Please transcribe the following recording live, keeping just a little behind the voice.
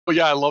But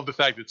yeah, I love the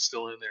fact it's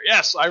still in there.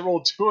 Yes, I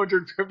rolled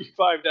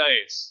 255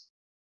 dice.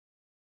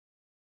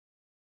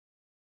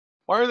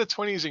 Why are the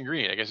 20s in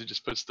green? I guess it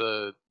just puts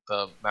the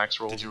max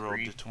rolls Did you in roll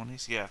green.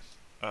 d20s? Yeah.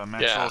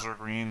 Max Yeah. rolls are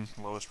green.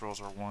 Lowest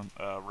rolls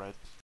are red.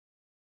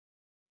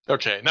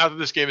 Okay, not that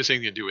this game has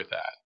anything to do with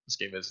that. This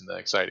game isn't that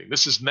exciting.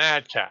 This is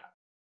Madcap,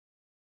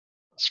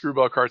 a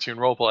screwball cartoon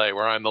roleplay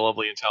where I'm the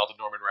lovely and talented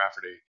Norman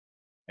Rafferty,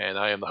 and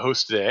I am the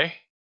host today.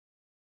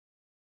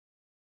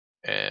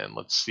 And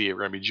let's see, we're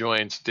going to be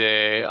joined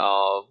today.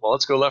 Well,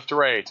 let's go left to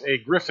right. Hey,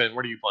 Griffin,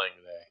 what are you playing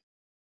today?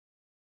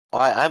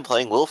 Why, I'm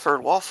playing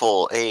Wilford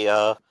Waffle,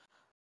 a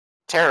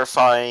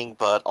terrifying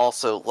but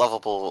also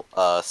lovable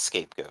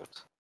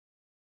scapegoat.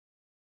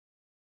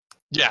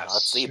 Yes.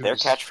 Let's see, their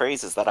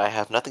catchphrase is that I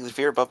have nothing to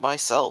fear but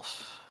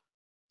myself.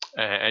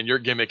 And your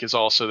gimmick is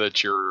also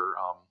that you're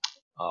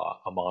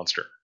a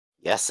monster.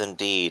 Yes,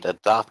 indeed.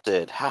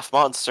 Adopted, half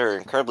monster,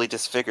 incredibly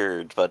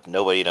disfigured, but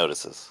nobody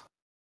notices.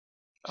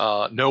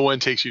 No one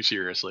takes you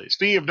seriously.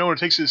 Speaking of no one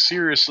takes you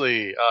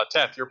seriously,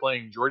 Teth, you're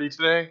playing Jordy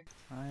today?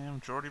 I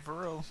am Jordy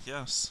Verrill,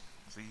 yes.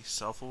 The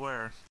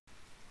self-aware.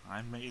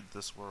 I made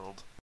this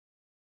world.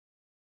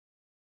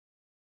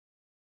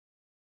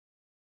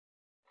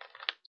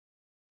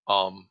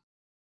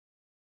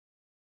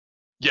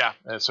 Yeah,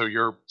 and so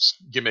your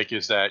gimmick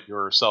is that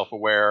you're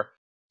self-aware.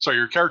 So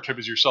your character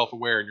is you're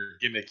self-aware, and your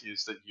gimmick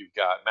is that you've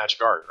got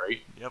magic art,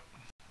 right? Yep.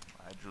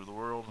 I drew the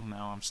world, and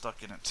now I'm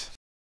stuck in it.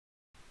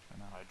 And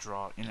now I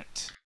draw in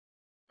it.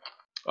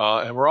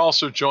 And we're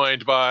also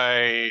joined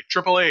by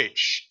Triple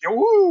H.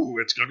 Woo!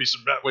 It's gonna be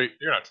some. Wait,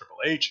 you're not Triple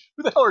H.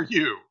 Who the hell are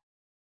you?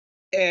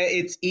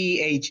 It's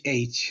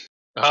EHH.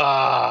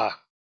 Ah,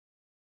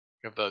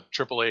 you have the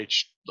Triple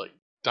H like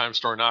dime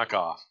store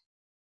knockoff.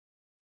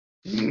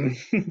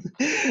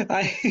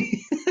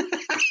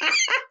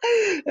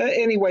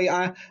 Anyway,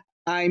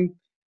 I'm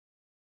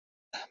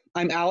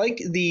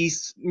Alec, the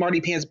Smarty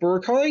Pants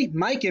Burger.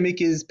 My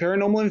gimmick is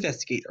paranormal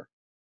investigator.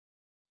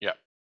 Yeah.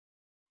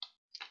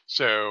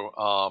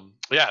 So,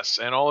 yes,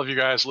 and all of you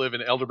guys live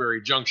in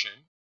Elderberry Junction.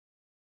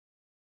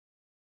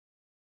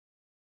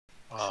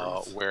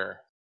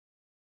 Where?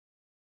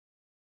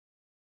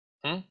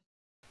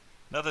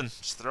 Nothing.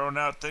 Just throwing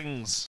out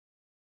things.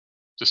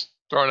 Just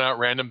throwing out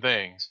random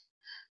things.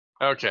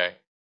 Okay.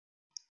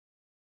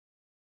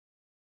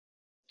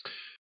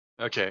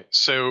 Okay,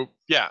 so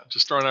yeah,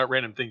 just throwing out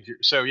random things here.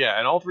 So yeah,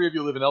 and all three of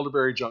you live in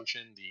Elderberry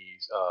Junction, the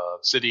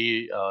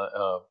city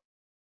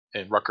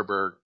in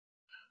Ruckerberg,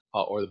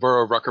 or the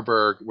borough of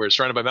Ruckerberg, where it's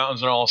surrounded by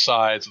mountains on all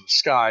sides, and the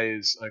sky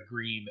is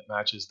green that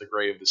matches the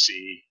gray of the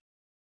sea,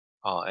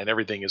 and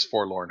everything is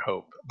forlorn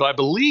hope. But I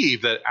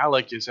believe that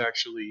Alec is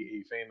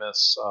actually a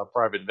famous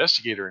private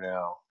investigator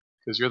now,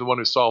 because you're the one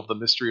who solved the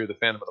mystery of the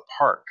Phantom of the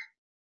Park.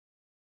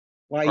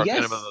 Why, or yes.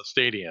 Phantom of the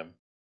Stadium.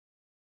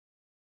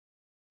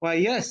 Why,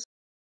 yes.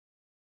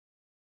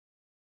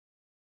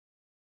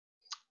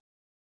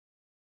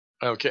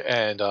 Okay,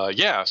 and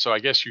yeah, so I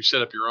guess you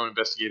set up your own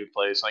investigative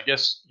place. I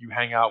guess you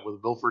hang out with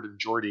Wilford and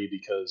Jordy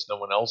because no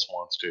one else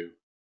wants to.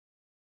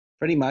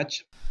 Pretty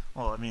much.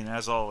 Well, I mean,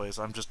 as always,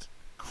 I'm just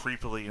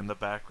creepily in the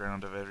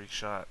background of every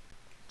shot.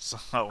 So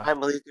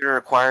I'm legally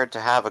required to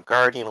have a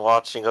guardian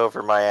watching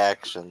over my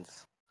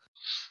actions.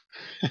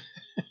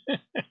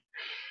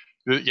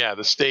 Yeah,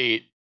 the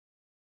state,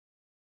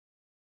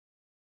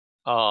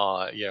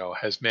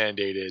 has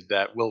mandated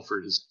that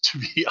Wilford is to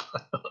be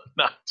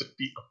not to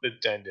be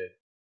unattended.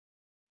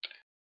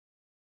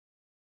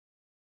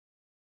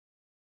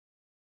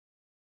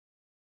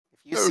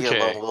 If you see a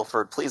lone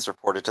Wilford, please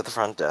report it to the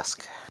front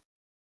desk.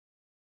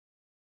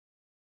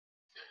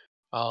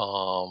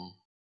 All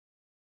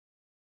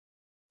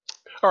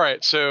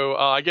right, so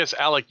I guess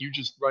Alec, you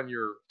just run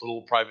your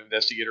little private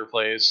investigator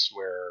place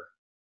where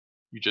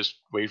you just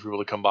wait for people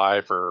to come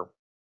by for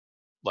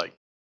like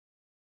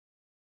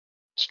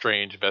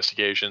strange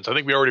investigations. I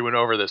think we already went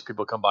over this.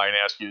 People come by and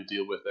ask you to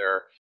deal with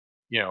their,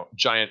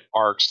 giant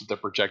arcs that the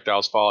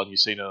projectiles fall, and you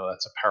say, no,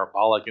 that's a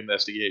parabolic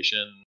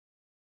investigation.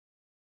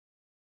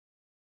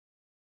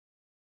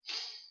 I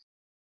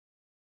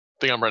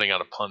think I'm running out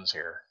of puns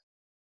here.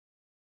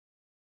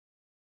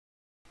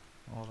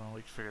 Hold on,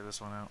 we can figure this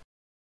one out.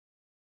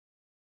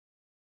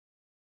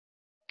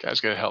 Guys,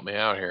 gotta help me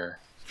out here.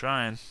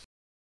 Trying.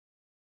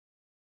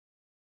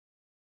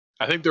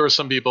 I think there were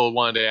some people who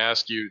wanted to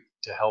ask you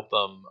to help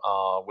them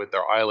with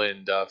their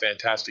island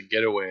fantastic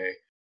getaway,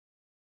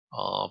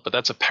 but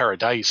that's a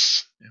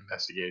paradise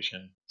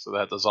investigation, so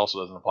that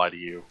also doesn't apply to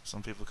you.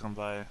 Some people come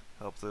by,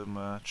 help them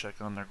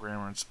check on their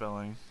grammar and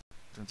spelling.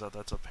 Turns out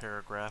that's a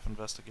paragraph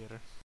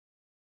investigator.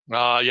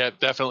 Yeah,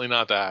 definitely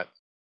not that.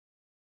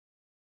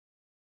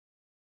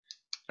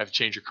 I have to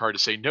change your card to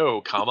say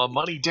no, comma,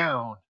 money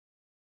down.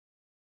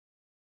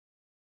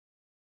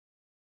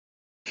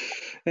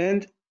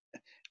 And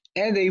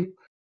they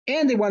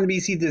wanted me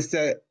to see this.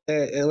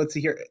 Let's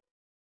see here.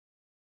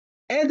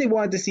 And they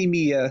wanted to see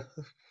me. And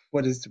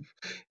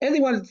they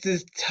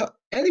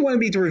wanted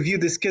me to review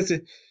this because.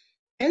 And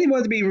they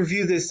wanted me to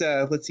review this.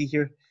 Let's see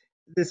here.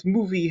 This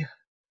movie.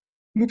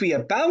 movie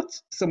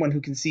about someone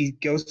who can see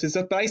ghosts and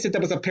stuff, but I said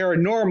that was a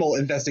paranormal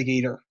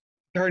investigator.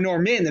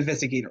 Paranorman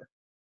investigator.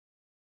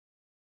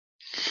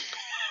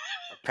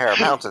 A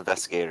Paramount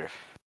investigator.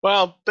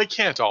 Well, they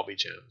can't all be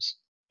Jims.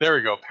 There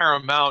we go.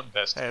 Paramount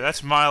investigator. Hey,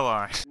 that's my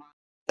line.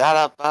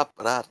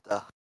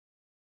 Da-da-ba-ba-da-da.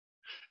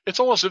 It's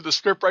almost as if the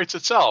script writes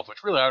itself,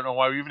 which really I don't know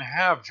why we even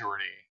have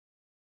Geordi.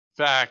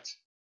 In fact,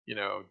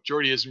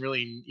 Geordi isn't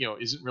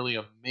really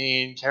a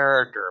main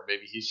character.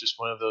 Maybe he's just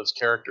one of those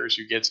characters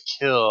who gets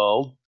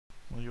killed.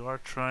 Well, you are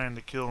trying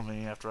to kill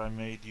me after I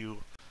made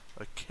you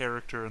a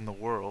character in the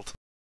world.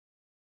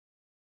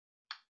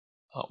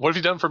 What have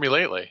you done for me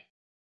lately?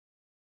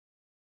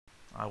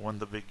 I won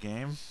the big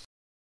game.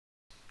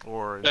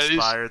 Or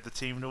inspired the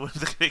team to win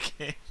the big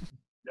game.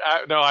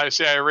 No, I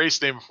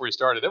erased name before he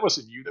started. That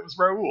wasn't you. That was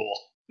Raul.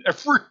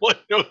 Everyone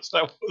knows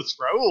that was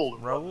Raul.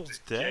 Raul's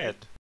dead.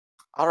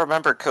 I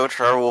remember Coach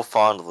Raul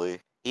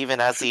fondly,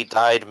 even as he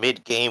died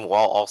mid-game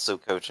while also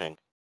coaching.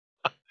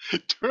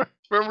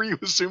 Remember, you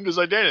assumed his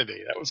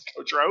identity. That was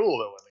Coach Raul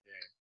that won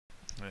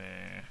the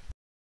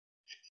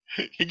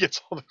game. He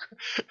gets all the.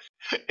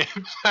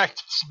 In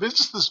fact,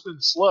 business has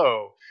been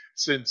slow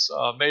since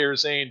Mayor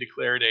Zane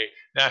declared a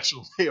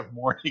national day of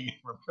mourning in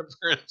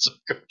remembrance of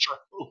Coach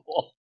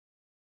Raul.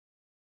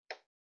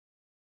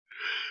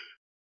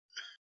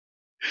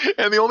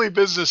 And the only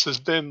business has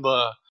been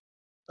the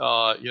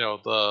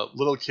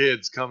little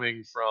kids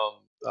coming from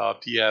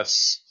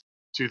PS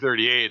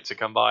 238 to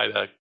come by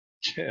to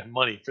get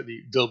money for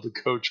the build the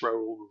Coach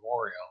Raul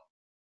Memorial.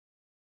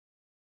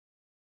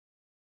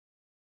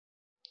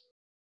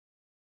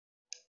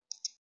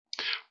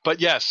 But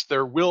yes,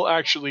 there will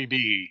actually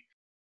be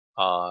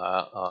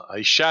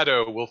a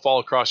shadow will fall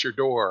across your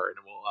door, and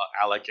it will,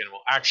 Alec, and it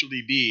will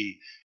actually be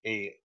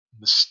a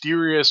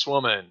mysterious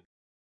woman.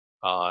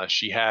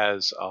 She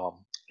has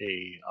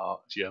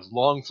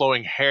long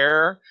flowing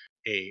hair,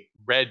 a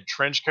red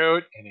trench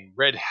coat, and a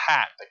red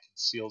hat that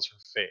conceals her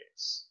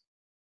face.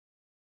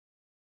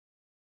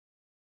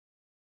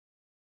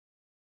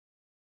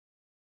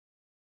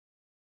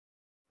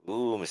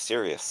 Ooh,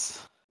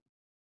 mysterious.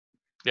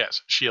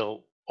 Yes,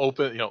 she'll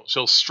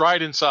she'll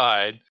stride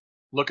inside,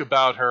 look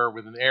about her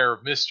with an air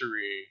of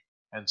mystery,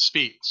 and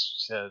speaks.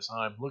 She says,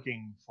 "I'm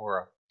looking for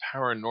a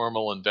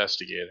paranormal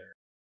investigator."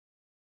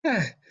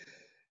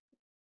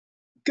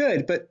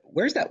 Good, but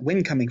where's that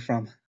wind coming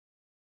from?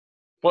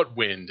 What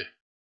wind?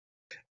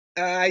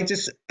 I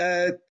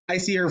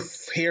see her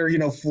hair,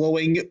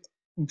 flowing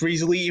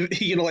breezily,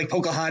 like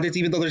Pocahontas,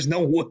 even though there's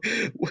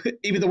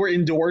even though we're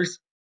indoors.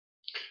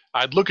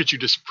 I'd look at you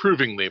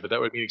disapprovingly, but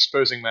that would mean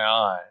exposing my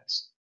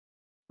eyes,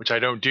 which I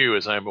don't do,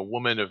 as I am a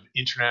woman of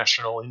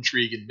international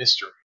intrigue and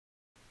mystery.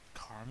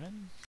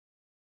 Carmen?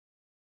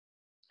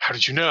 How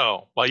did you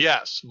know? Well,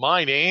 yes,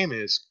 my name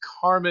is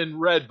Carmen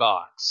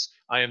Redbox.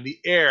 I am the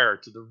heir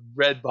to the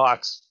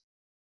Redbox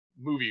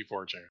movie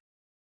fortune.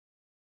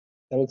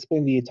 That would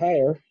explain the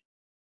attire.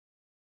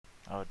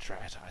 Oh,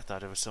 drat. I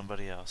thought it was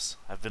somebody else.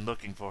 I've been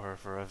looking for her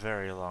for a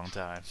very long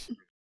time.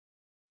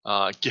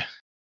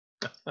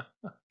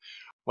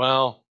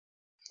 Well,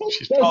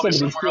 she's probably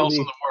somewhere else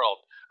in the world.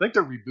 I think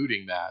they're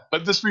rebooting that.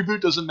 But this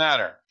reboot doesn't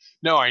matter.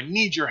 No, I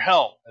need your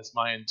help, as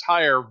my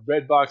entire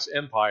Redbox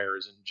empire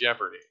is in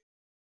jeopardy.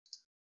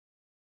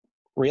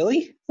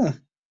 Really? Huh.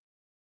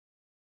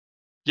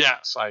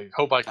 Yes, I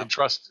hope I can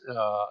trust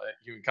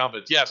you in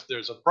confidence. Yes,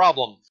 there's a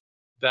problem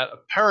that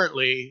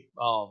apparently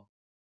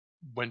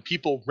when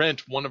people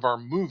rent one of our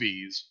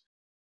movies,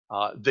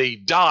 they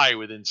die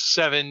within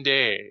 7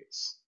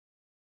 days.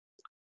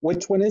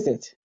 Which one is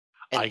it?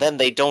 And then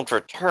they don't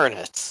return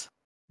it.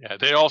 Yeah,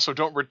 they also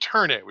don't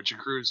return it, which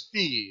accrues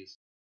fees.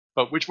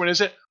 But which one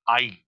is it?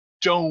 I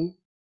don't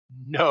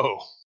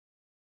know.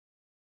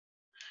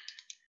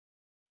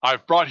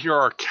 I've brought here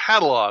our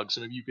catalog, so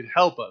maybe you could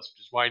help us,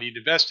 which is why I need an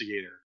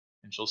investigator.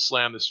 And she'll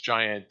slam this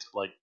giant,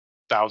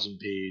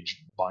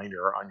 1,000-page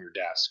binder on your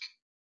desk.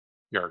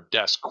 Your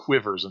desk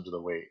quivers under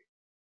the weight.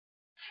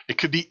 It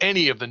could be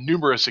any of the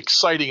numerous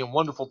exciting and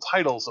wonderful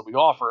titles that we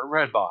offer at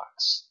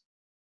Redbox.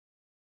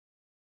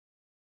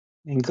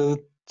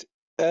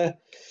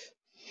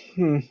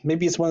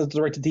 Maybe it's one of the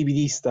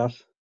direct-to-DVD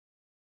stuff.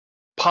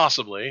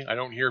 Possibly. I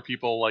don't hear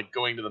people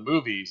going to the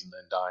movies and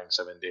then dying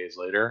 7 days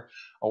later.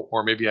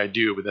 Or maybe I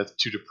do, but that's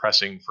too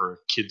depressing for a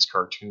kid's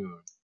cartoon.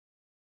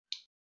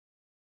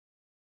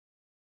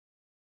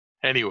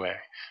 Anyway,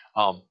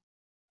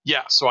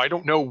 so I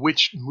don't know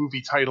which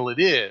movie title it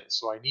is,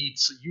 so I need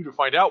you to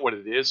find out what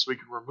it is so we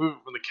can remove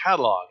it from the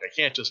catalog.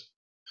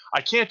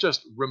 I can't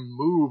just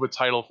remove a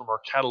title from our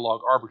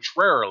catalog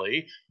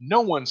arbitrarily.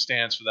 No one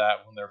stands for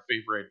that when their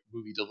favorite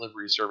movie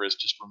delivery service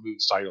just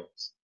removes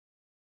titles.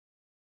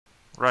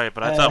 Right,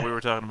 but I thought we were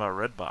talking about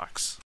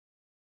Redbox.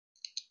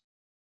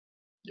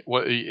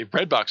 Well,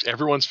 Redbox,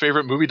 everyone's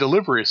favorite movie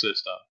delivery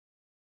system.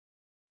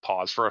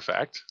 Pause for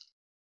effect.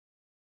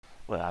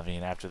 Well, I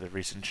mean, after the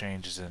recent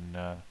changes in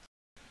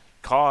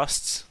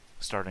costs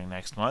starting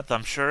next month,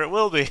 I'm sure it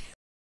will be.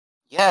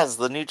 Yes,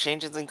 the new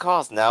changes in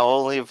cost now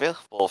only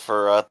available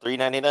for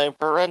 $3.99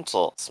 per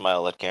rental.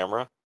 Smile at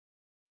camera.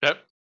 Yep.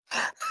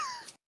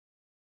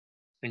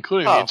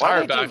 including the Why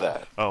entire did I do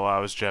back. that? Oh, I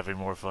was having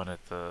more fun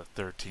at the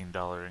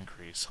 $13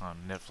 increase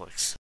on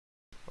Netflix.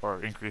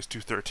 Or increase to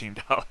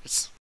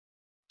 $13.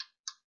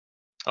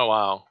 Oh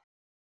wow.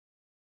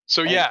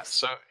 So yeah, Thanks.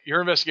 so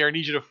your investigator, I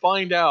need you to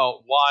find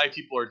out why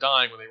people are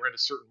dying when they rent a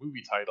certain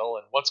movie title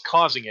and what's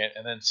causing it,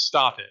 and then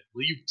stop it.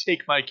 Will you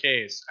take my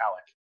case,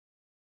 Alec?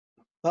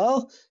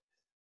 Well,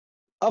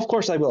 of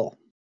course I will.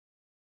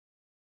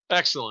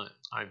 Excellent.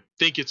 I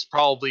think it's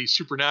probably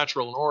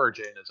supernatural in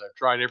origin, as I've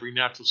tried every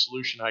natural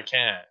solution I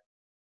can.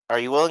 Are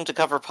you willing to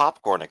cover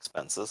popcorn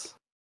expenses?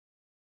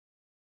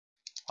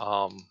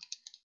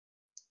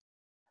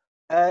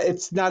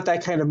 It's not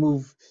that kind of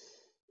move.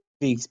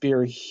 The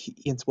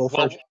experience, Wilford.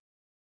 Well,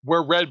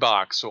 we're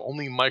Redbox, so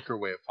only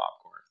microwave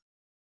popcorn.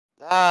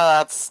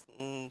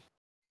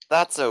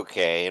 That's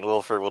okay. And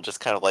Wilford will just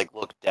kind of like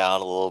look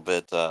down a little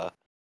bit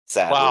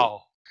sadly.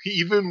 Wow,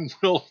 even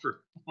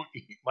Wilford won't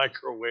eat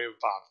microwave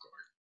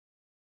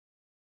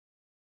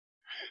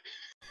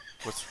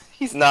popcorn.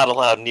 He's not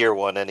allowed near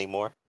one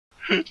anymore.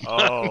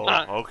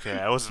 Oh, okay.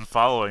 I wasn't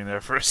following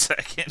there for a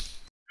second.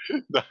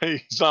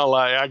 He's not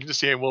lying. I can just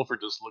see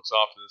Wilford just looks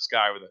off in the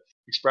sky with an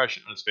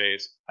expression on his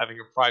face, having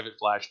a private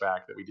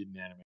flashback that we didn't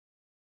animate.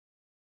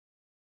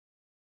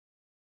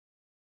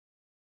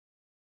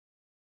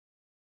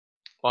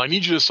 Well, I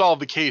need you to solve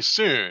the case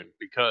soon,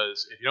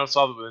 because if you don't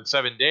solve it within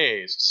 7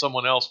 days,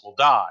 someone else will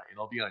die, and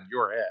it'll be on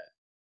your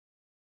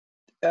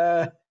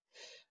head.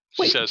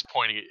 She Wait. says,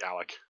 pointing at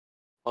Alec.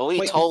 Well,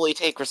 we totally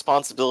take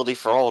responsibility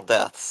for all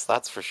deaths,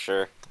 that's for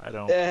sure. I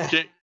don't.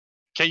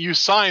 Can you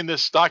sign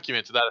this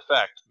document to that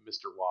effect,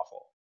 Mr.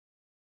 Waffle?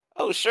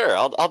 Oh, sure.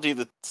 I'll do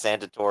the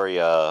mandatory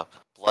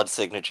blood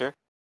signature.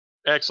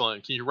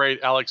 Excellent. Can you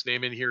write Alec's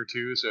name in here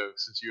too? So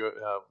since you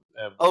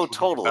have Oh,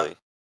 totally.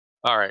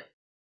 All right.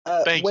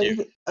 Thank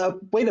you.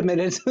 Wait a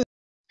minute.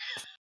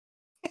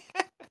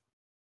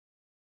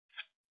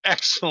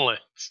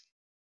 Excellent.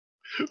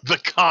 The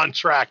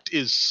contract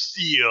is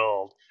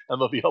sealed, and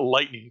there'll be a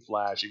lightning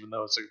flash, even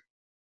though it's a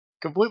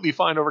completely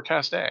fine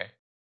overcast day.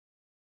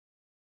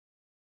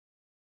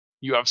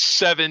 You have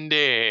 7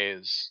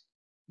 days,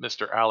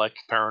 Mr. Alec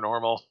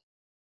Paranormal.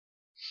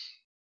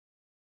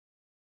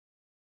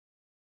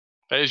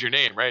 That is your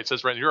name, right? It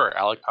says right here,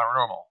 Alec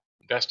Paranormal.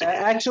 Investigator.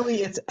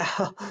 Actually,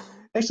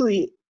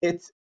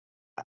 it's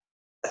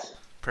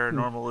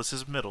Paranormal is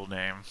his middle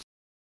name.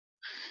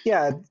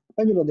 yeah,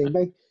 my middle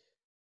name.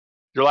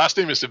 Your last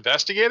name is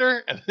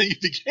Investigator, and then you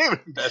became an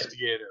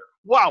investigator.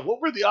 Wow,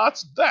 what were the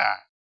odds of that?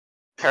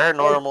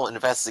 Paranormal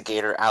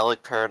investigator,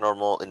 Alec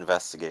Paranormal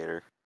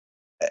Investigator.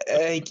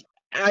 I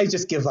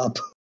just give up.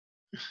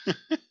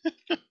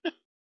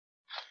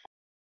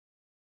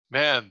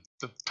 Man,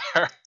 the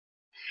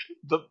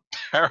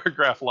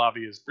paragraph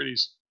lobby is pretty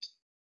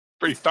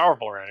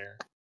powerful around here.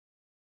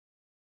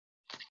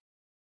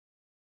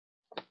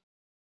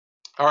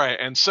 All right,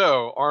 and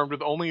so armed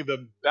with only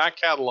the back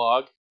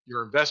catalog,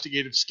 your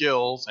investigative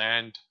skills,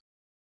 and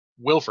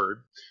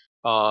Wilford,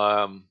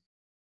 you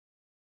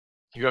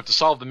have to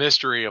solve the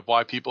mystery of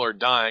why people are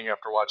dying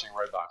after watching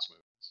Redbox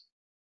movies.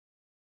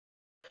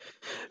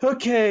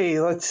 Okay,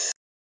 let's.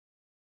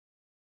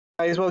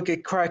 Might as well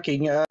get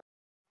cracking. I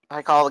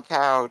call the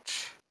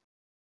couch.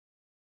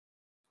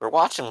 We're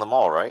watching them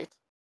all, right?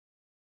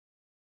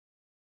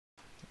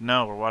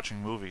 No, we're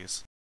watching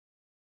movies.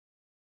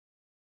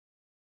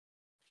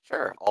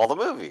 Sure, all the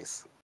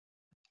movies.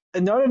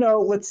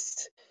 No.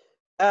 Let's.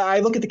 I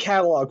look at the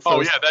catalog first.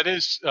 Oh yeah, that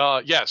is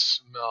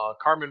yes.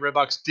 Carmen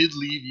Redbox did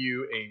leave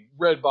you a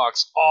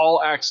Redbox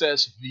All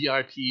Access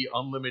VIP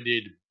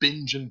Unlimited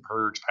Binge and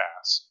Purge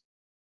Pass.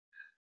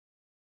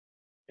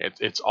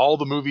 It's all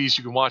the movies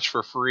you can watch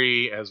for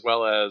free, as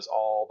well as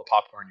all the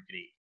popcorn you can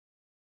eat.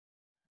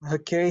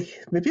 Okay,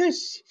 maybe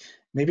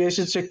I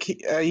should check.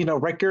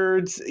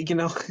 Records.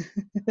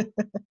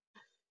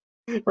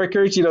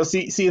 Records.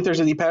 See if there's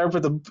any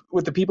pattern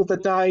with the people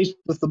that died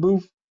with the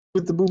movies.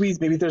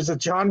 Maybe there's a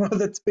genre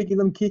that's making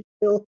them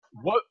kill.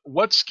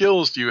 What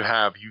skills do you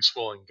have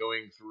useful in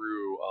going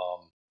through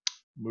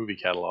movie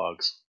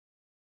catalogs?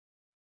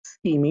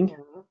 Scheming.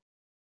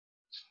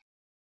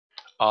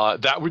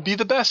 That would be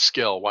the best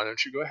skill. Why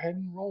don't you go ahead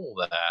and roll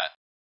that?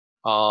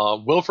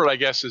 Wilford, I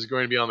guess, is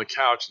going to be on the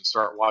couch and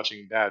start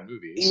watching bad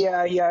movies.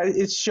 Yeah,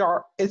 it's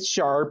sharp. It's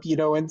sharp,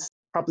 and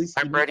probably.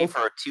 I'm ready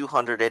for a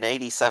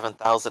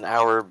 287,000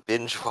 hour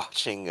binge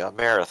watching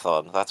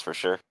marathon. That's for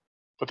sure.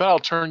 But that'll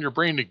turn your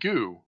brain to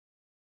goo.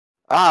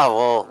 Ah,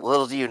 well,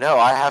 little do you know,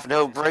 I have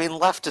no brain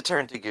left to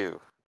turn to goo.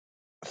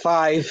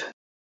 5.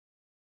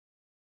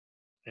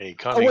 A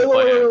cunning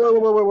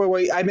plan.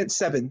 Wait. I meant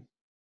 7.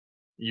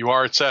 You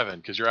are at 7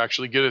 because you're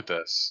actually good at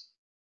this.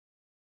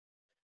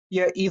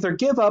 Yeah, either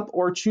give up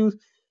or choose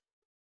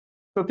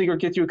something or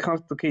get you a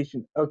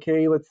complication.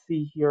 Okay, let's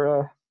see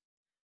here.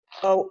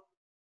 I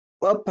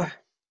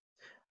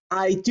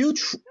do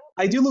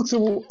look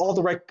through all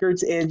the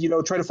records and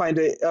try to find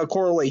a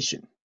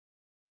correlation.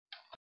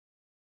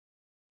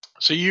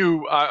 So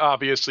you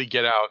obviously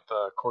get out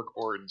the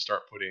corkboard and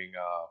start putting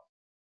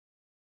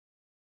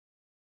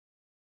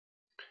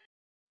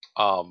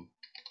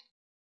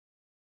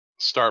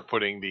start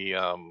putting the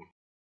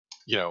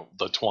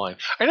the twine.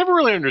 I never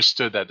really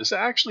understood that. Does it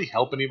actually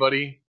help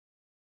anybody?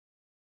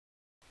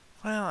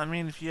 Well, I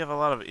mean, if you have a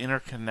lot of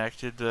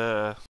interconnected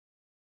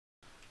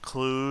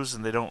clues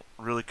and they don't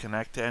really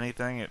connect to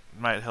anything, it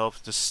might help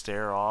to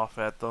stare off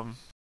at them,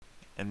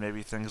 and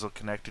maybe things will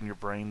connect in your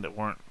brain that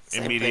weren't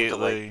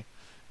immediately,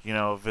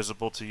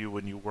 visible to you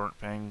when you weren't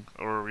paying,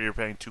 or you're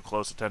paying too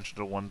close attention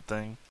to one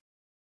thing.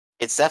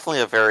 It's definitely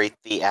a very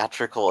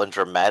theatrical and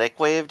dramatic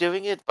way of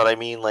doing it, but I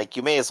mean, like,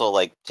 you may as well,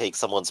 like, take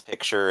someone's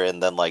picture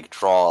and then, like,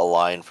 draw a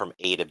line from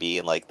A to B,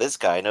 and, like, this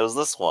guy knows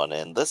this one,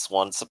 and this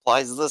one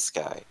supplies this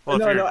guy. Well,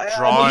 No, if you're no, I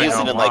drawing They use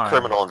a it in, like, line,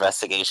 criminal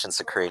investigations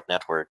to create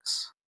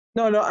networks.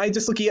 No, I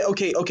just looking at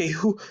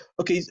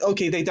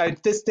okay, they died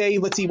this day.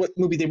 Let's see what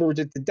movie they were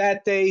did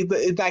that day,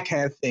 that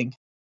kind of thing.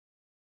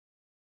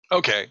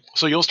 Okay,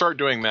 so you'll start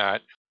doing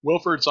that.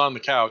 Wilford's on the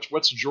couch.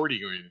 What's Jordy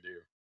going to do?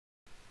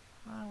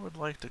 I would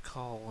like to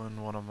call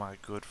in one of my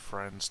good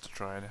friends to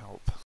try and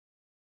help.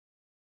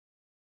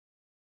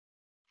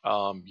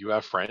 You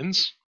have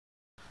friends?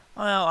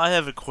 Well, I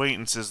have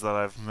acquaintances that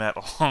I've met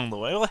along the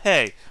way. Well,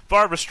 hey,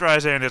 Barbara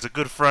Streisand is a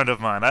good friend of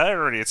mine. I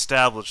already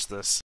established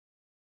this.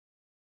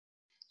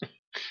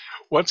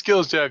 What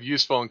skills do you have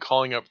useful in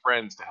calling up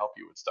friends to help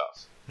you with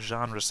stuff?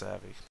 Genre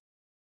savvy.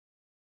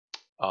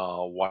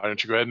 Why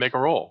don't you go ahead and make a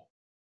roll?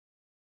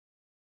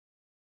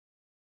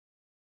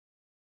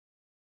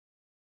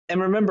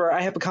 And remember,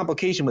 I have a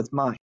complication with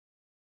mine.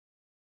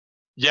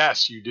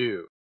 Yes, you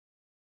do.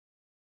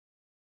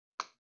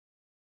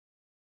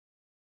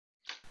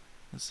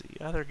 Let's see,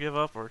 either give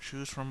up or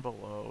choose from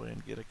below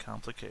and get a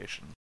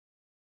complication.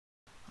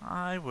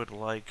 I would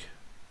like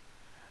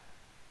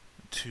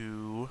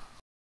to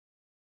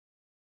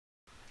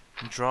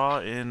draw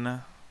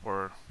in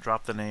or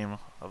drop the name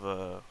of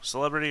a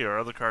celebrity or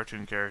other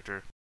cartoon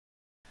character,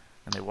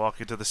 and they walk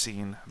into the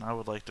scene, and I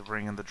would like to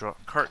bring in the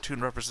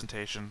cartoon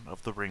representation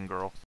of the Ring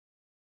Girl.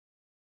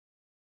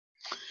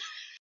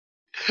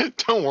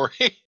 Don't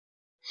worry.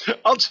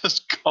 I'll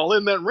just call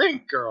in that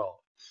Ring Girl.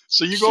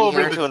 So you She go over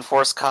here to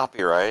enforce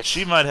copyright.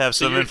 She might have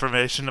So some you're-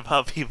 information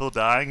about people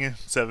dying in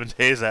 7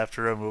 days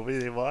after a movie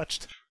they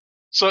watched.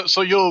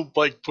 So you'll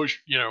like push,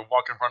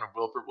 walk in front of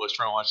Wilford Bliss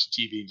trying to watch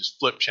the TV and just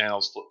flip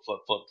channels, flip, flip,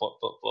 flip, flip,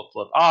 flip, flip,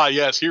 flip. Ah,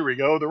 yes, here we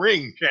go, the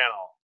Ring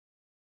channel.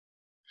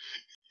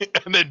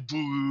 And then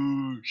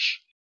boosh.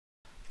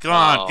 Come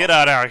on, Oh. get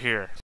out of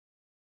here.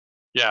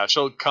 Yeah,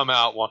 she'll come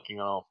out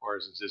walking on all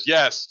fours and says,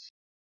 "Yes,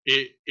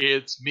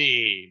 it's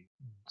me,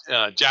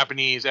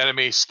 Japanese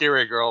anime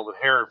scary girl with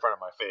hair in front of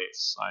my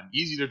face. I'm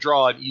easy to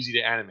draw and easy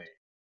to animate."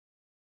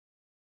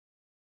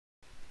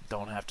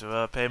 Don't have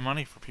to pay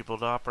money for people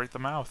to operate the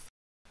mouth.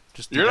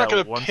 Just do You're not that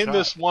going to one pin shot.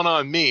 this one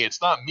on me.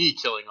 It's not me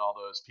killing all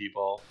those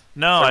people.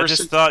 No, I Ever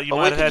just since- thought you But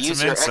we might have could had use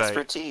some your insight.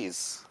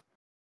 expertise.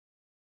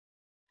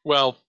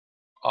 Well,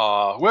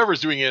 whoever's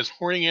doing it is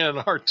horning in on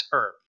our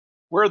turf.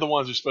 We're the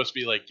ones who are supposed to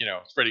be like,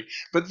 spreading.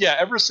 But yeah,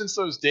 ever since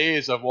those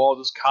days of, well, I'll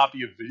just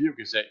copy a video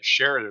cassette and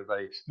share it to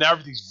everybody, now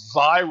everything's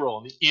viral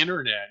on the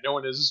internet. No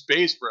one has a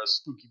space for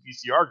us spooky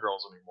VCR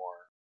girls anymore.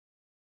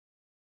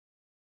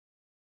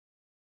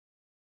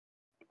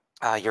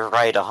 You're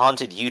right, a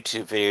haunted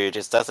YouTube video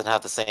just doesn't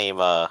have the same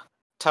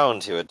tone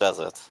to it, does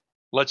it?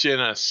 Let you in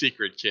on a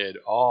secret, kid.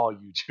 All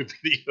YouTube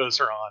videos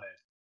are on it.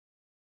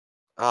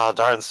 Oh,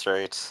 darn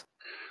straight.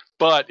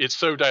 But it's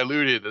so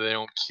diluted that they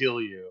don't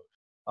kill you.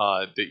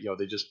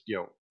 They just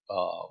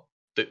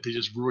they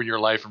just ruin your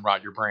life and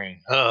rot your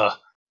brain. Ugh,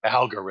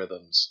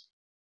 algorithms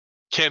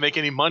can't make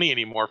any money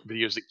anymore from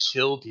videos that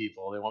kill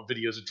people. They want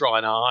videos that draw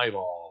in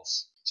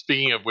eyeballs.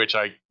 Speaking of which,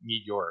 I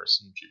need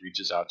yours. And she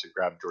reaches out to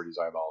grab Jordy's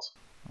eyeballs.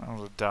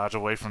 I'll dodge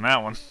away from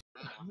that one.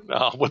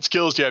 What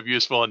skills do you have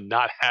useful in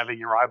not having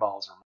your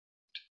eyeballs removed?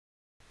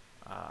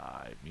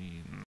 I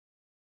mean,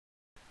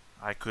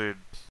 I could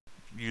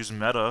use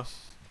meta,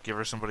 give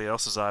her somebody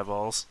else's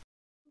eyeballs.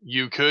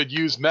 You could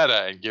use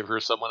meta and give her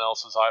someone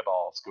else's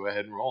eyeballs. Go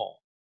ahead and roll.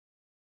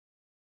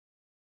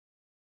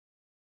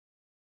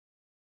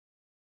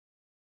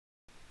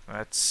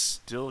 That's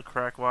still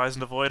crack wise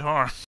and avoid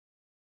harm.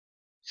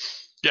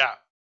 Yeah.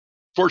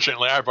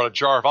 Fortunately, I brought a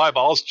jar of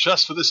eyeballs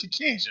just for this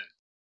occasion.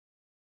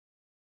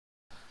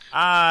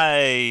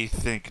 I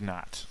think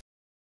not.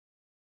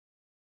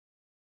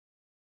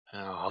 Oh,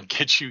 I'll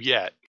get you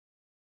yet.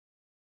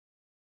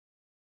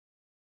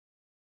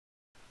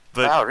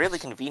 But, Wow, really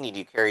convenient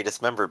you carry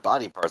dismembered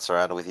body parts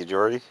around with you,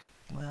 Jory.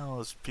 well,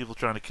 there's people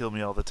trying to kill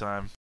me all the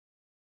time.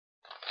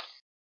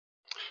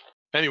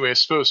 Anyway,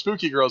 so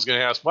Spooky Girl's gonna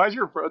ask, what's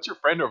your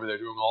friend over there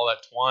doing all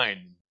that twine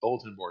and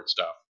bulletin board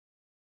stuff?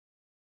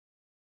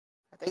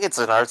 I think it's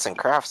an arts and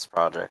crafts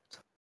project.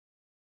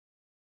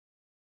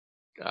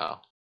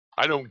 Oh,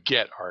 I don't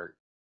get art.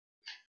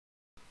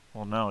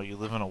 Well, no, you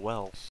live in a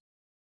well.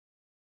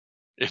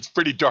 It's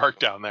pretty dark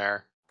down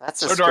there.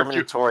 That's So dark you-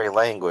 discriminatory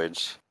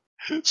language.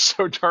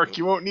 So dark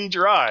you won't need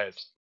your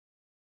eyes.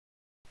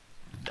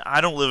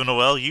 I don't live in a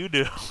well, you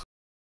do.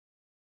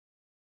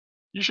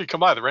 You should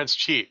come by. The rent's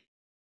cheap.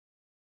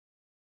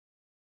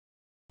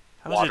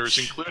 How's Water's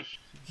it included.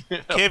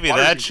 Can't be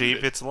Water's that cheap.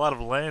 included. It's a lot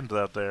of land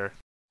out there.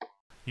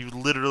 You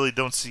literally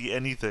don't see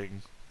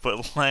anything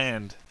but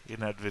land in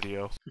that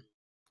video.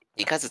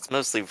 Because it's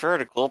mostly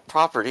vertical,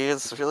 property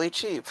is really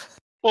cheap.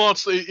 Well,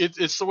 it's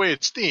the way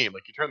it's themed.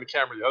 Like you turn the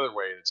camera the other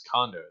way, and it's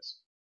condos.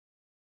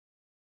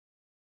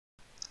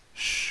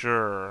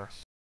 Sure.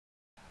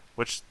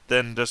 Which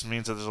then just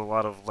means that there's a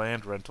lot of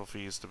land rental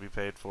fees to be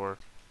paid for.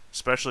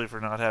 Especially for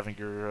not having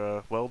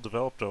your well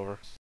developed over.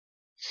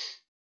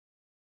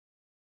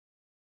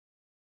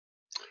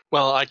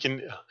 Well,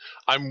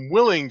 I'm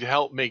willing to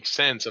help make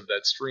sense of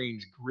that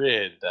strange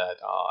grid that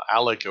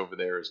Alec over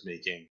there is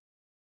making,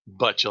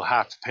 but you'll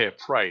have to pay a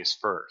price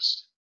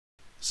first.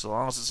 So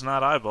long as it's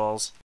not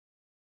eyeballs.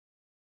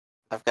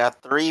 I've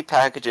got 3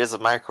 packages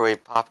of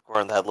microwave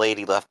popcorn that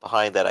lady left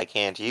behind that I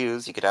can't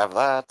use. You could have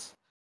that.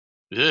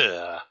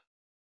 Yeah,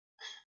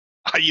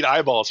 I eat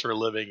eyeballs for a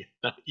living.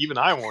 Even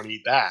I won't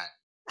eat that.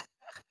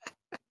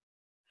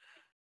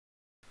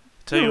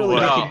 Tell you really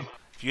what, lucky.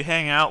 if you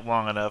hang out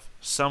long enough,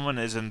 someone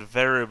is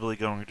invariably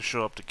going to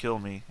show up to kill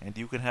me, and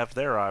you can have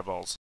their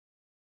eyeballs.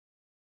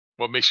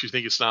 What makes you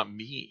think it's not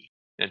me?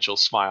 And she'll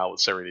smile with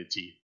serrated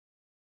teeth.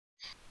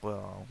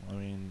 Well, I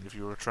mean, if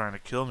you were trying to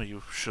kill me,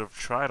 you should have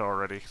tried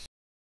already.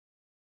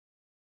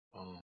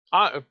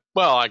 I'm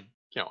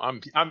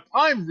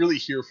really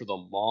here for the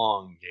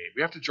long game.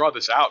 We have to draw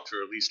this out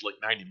for at least like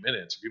 90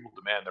 minutes. Or people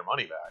demand their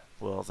money back.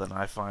 Well, then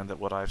I find that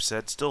what I've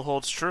said still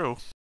holds true.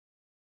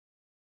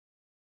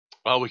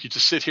 Well, we could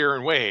just sit here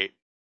and wait.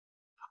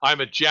 I'm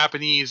a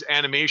Japanese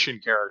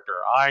animation character.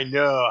 I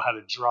know how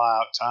to draw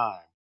out time.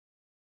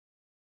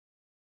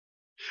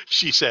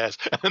 She says,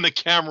 and the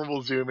camera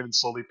will zoom in and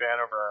slowly pan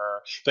over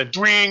her. Then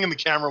dwing, and the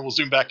camera will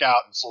zoom back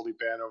out and slowly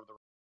pan over the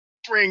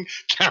dwing.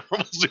 Camera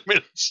will zoom in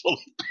and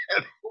slowly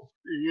pan over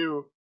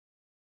you.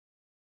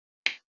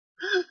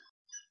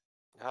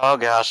 Oh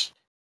gosh.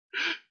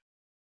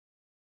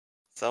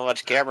 So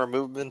much camera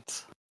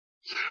movement.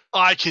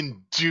 I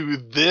can do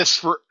this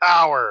for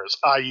hours.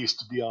 I used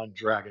to be on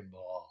Dragon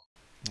Ball.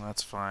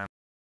 That's fine.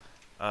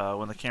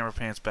 When the camera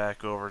pans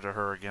back over to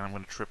her again, I'm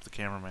going to trip the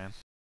cameraman.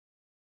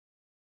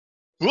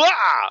 Wah!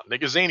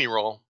 Make a zany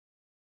roll.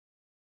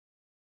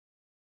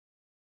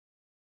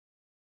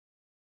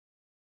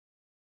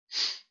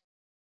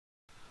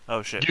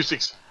 Oh shit. You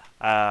six.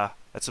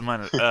 That's a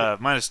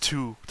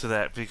 -2 to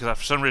that because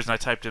for some reason I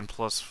typed in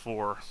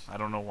 +4. I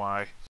don't know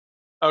why.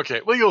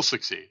 Okay, well you'll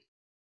succeed.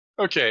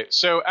 Okay,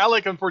 so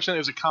Alec unfortunately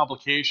has a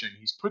complication.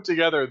 He's put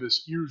together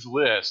this huge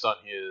list on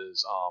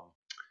his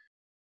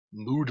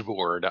mood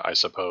board, I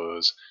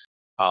suppose,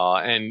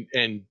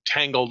 and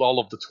tangled all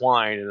of the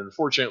twine, and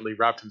unfortunately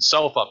wrapped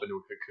himself up into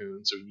a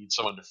cocoon. So he needs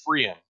someone to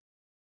free him.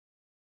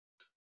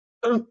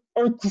 I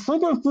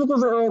think I figured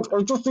it out.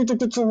 I just need to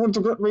get someone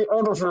to get me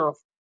out of here.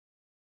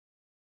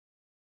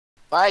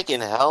 I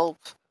can help.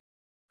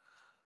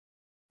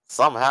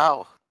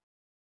 Somehow.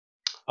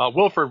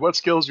 Wilford, what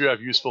skills do you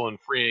have useful in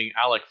freeing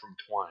Alec from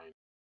twine?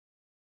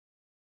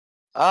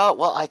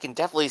 Well, I can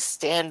definitely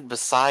stand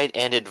beside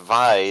and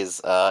advise,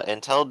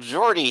 and tell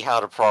Jordy how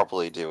to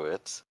properly do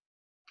it.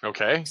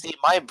 Okay. See,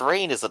 my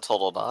brain is a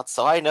total knot,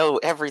 so I know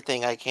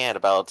everything I can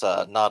about,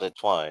 knotted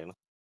twine.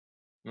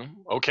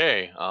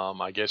 Okay.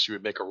 I guess you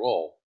would make a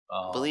roll.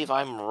 I believe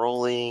I'm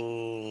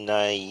rolling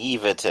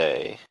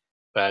naivete.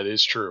 That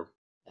is true.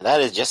 And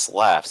that is just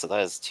laugh, so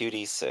that is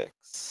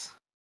 2d6.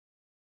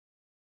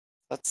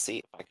 Let's see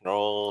if I can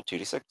roll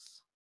 2d6.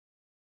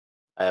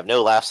 I have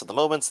no laughs at the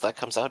moment, so that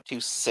comes out to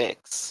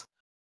 6.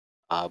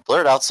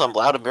 Blurt out some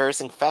loud,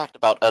 embarrassing fact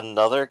about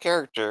another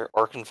character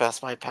or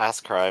confess my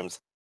past crimes.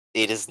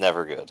 It is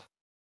never good.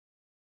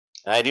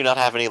 And I do not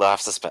have any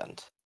laughs to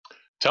spend.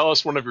 Tell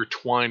us one of your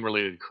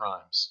twine-related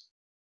crimes.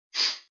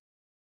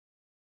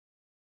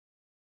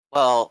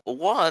 Well,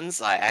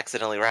 once I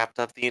accidentally wrapped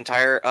up the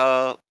entire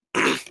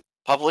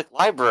public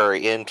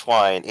library in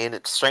twine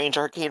in strange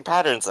arcane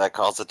patterns that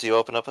caused it to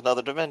open up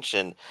another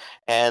dimension,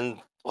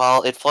 and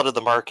well, it flooded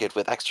the market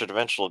with extra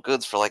dimensional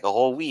goods for like a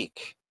whole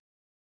week.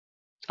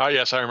 Oh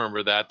yes, I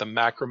remember that. The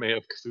macrame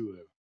of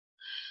Cthulhu.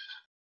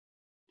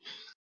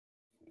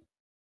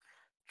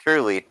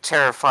 Truly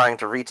terrifying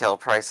to retail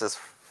prices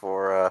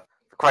for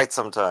quite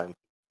some time.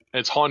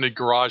 It's haunted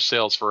garage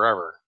sales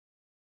forever.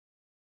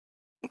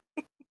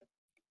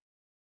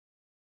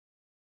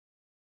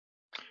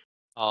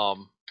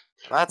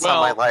 That's how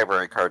my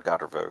library card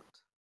got revoked.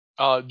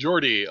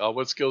 Jordy,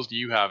 what skills do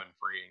you have in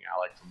freeing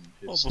Alec from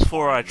his... Well,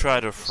 before I try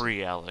to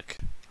free Alec,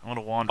 I want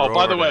to wander over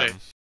by the to way, him.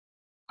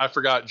 I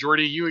forgot.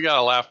 Jordy, you got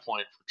a laugh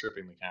point for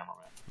tripping the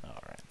cameraman.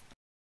 Alright.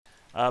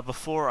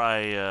 Before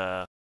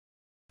I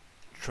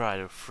try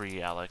to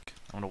free Alec,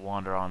 I'm going to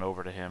wander on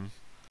over to him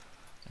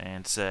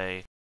and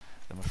say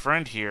that my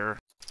friend here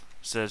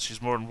says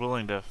she's more than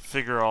willing to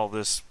figure all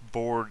this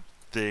board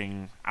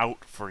thing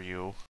out for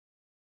you.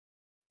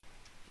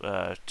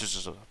 Just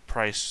as a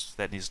price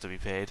that needs to be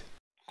paid.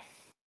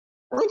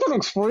 I can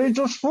explain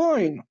just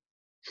fine.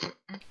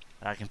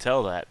 I can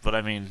tell that, but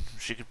I mean,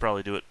 she could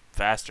probably do it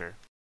faster.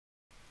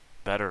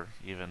 Better,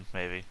 even,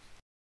 maybe.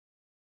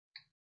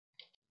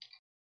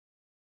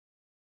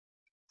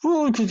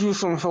 really could use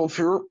some help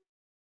here.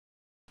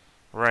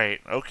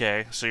 Right,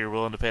 okay, so you're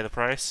willing to pay the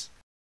price?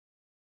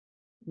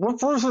 What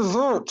price is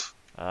that?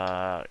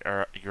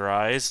 Your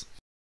eyes?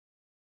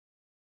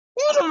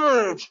 Wait a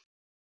minute!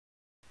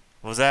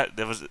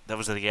 That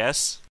was a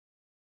yes?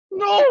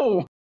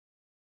 No!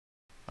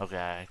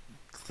 Okay,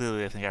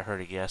 clearly I think I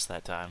heard a yes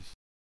that time.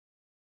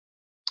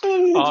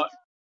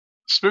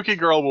 Spooky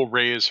Girl will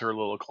raise her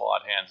little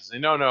clawed hands and say,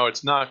 no,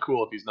 it's not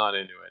cool if he's not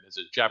into it. As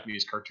a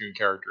Japanese cartoon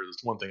character,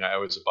 there's one thing I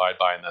always abide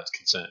by, and that's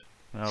consent.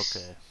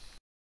 Okay.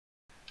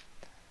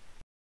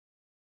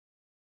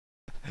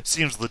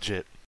 Seems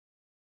legit.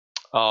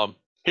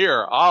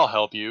 Here, I'll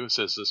help you,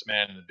 says this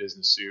man in a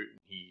business suit,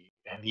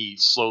 and he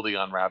slowly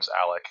unwraps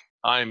Alec.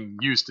 I'm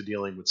used to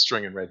dealing with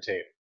string and red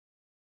tape.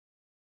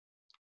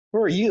 Who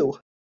are you?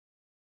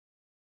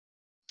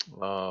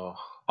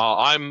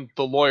 I'm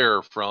the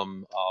lawyer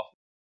from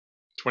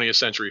 20th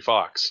Century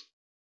Fox.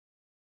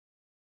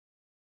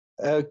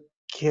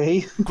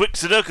 Okay. Quick,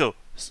 Sudoku!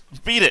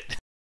 Beat it!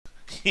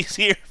 He's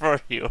here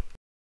for you.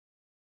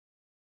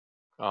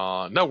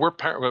 No,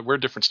 we're a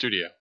different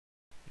studio.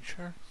 You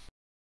sure?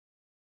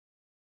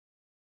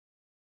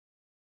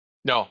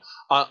 No,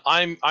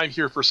 I'm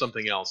here for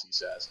something else, he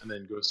says, and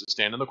then goes to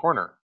stand in the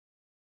corner.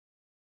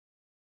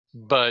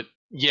 But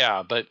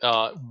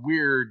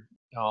weird,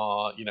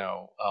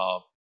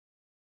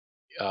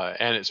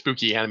 and it's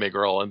spooky anime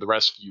girl, and the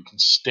rest of you can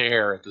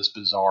stare at this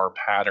bizarre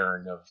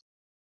pattern of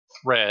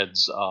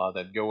threads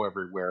that go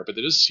everywhere. But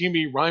there doesn't seem to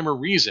be rhyme or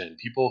reason.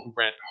 People who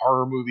rent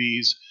horror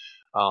movies,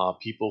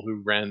 people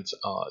who rent,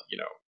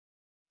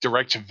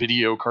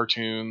 direct-to-video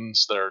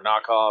cartoons that are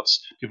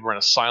knockoffs, people who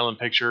rent silent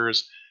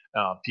pictures,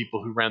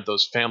 people who rent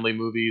those family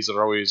movies that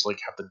are always like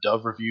have the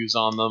Dove reviews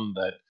on them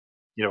that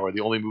are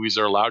the only movies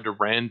they're allowed to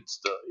rent.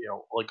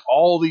 Like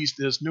all these,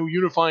 there's no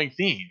unifying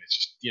theme. It's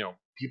just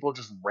people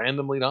just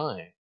randomly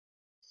dying.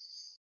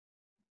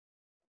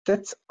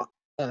 That's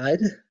odd.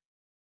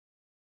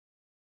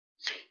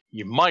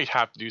 You might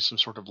have to do some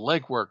sort of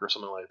legwork or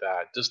something like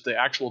that. Just the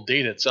actual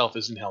data itself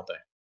isn't helping.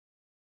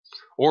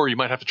 Or you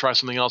might have to try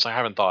something else I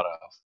haven't thought of.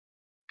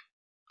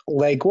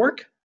 Legwork?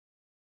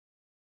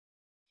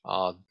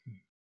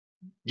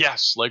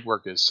 Yes,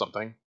 legwork is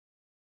something.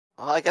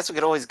 Well, I guess we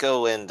could always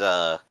go and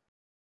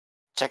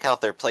check out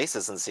their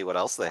places and see what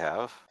else they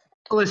have.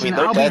 Listen,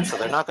 they're dead, so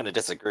they're not going to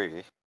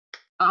disagree.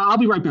 I'll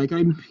be right back.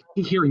 I'm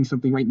hearing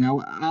something right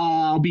now.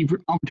 Oh,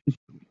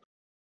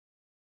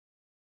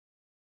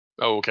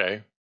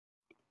 okay.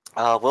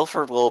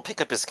 Wilford will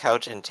pick up his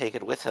couch and take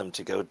it with him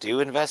to go do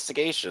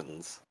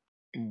investigations.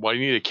 Why do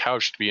you need a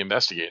couch to be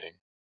investigating?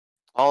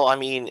 Oh, I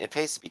mean, it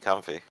pays to be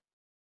comfy.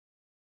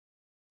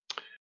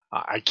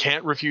 I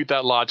can't refute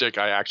that logic.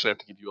 I actually have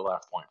to give you a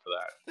laugh point for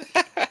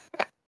that.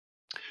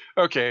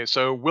 Okay,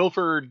 so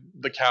Wilford,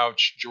 the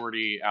couch,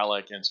 Jordy,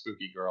 Alec, and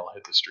Spooky Girl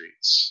hit the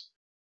streets.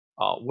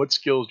 What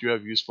skills do you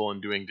have useful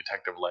in doing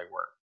detective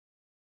legwork?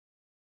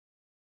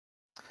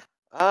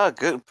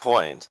 Good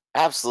point.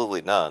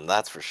 Absolutely none,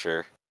 that's for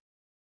sure.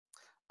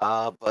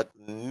 But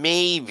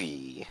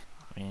maybe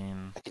I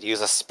mean, I could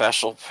use a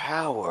special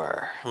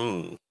power.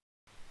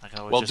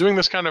 Well, doing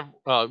this kind of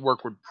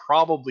work would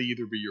probably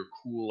either be your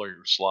cool or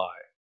your sly.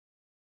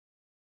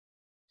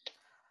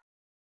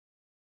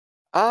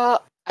 I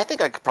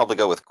think I could probably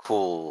go with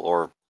cool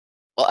or...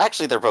 Well,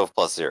 actually, they're both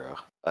 +0.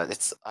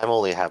 I'm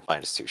only have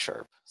 -2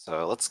 sharp.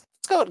 So let's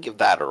go and give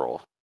that a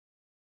roll.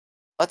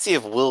 Let's see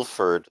if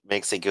Wilford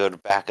makes a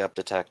good backup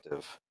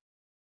detective.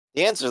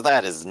 The answer to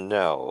that is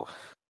no.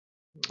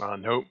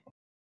 Nope.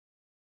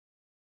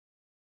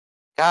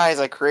 Guys,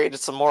 I created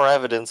some more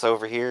evidence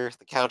over here.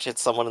 The couch hit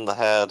someone in the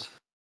head.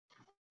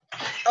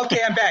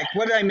 Okay, I'm back.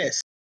 What did I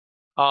miss?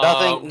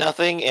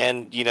 Nothing,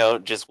 and,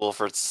 just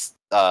Wilford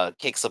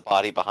kicks a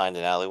body behind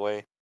an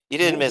alleyway. You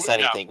didn't miss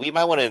anything. Yeah. We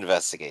might want to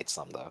investigate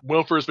some, though.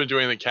 Wilford's been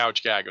doing the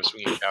couch gag of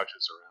swinging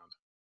couches around.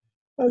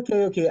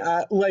 Okay.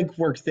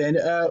 Legwork then.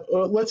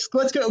 Let's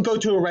go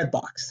to a red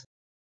box.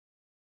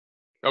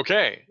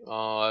 Okay.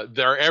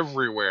 They're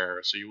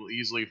everywhere, so you will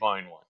easily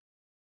find one.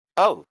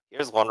 Oh,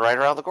 here's one right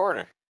around the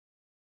corner.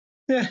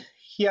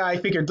 Yeah, I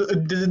figured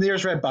the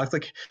nearest red box.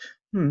 Like,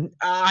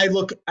 I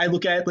look at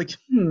it like,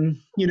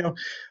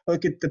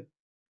 look at the.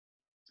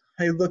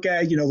 I look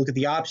at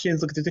the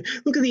options, look at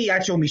the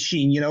actual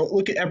machine,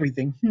 look at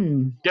everything.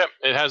 Yep,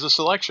 it has a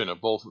selection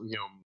of both, new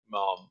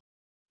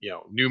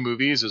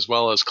movies as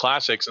well as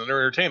classics and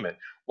entertainment.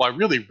 Why,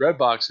 really,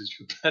 Redbox is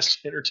your best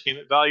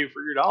entertainment value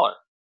for your dollar.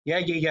 Yeah.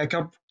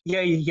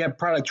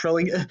 Product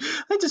trolling. I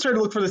just started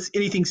to look for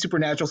anything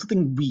supernatural,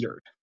 something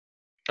weird.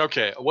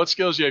 Okay, what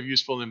skills do you have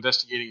useful in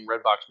investigating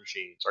Redbox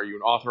machines? Are you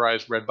an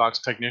authorized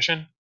Redbox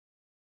technician?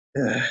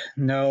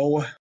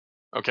 No.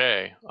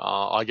 Okay,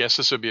 I guess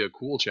this would be a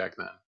cool check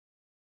then.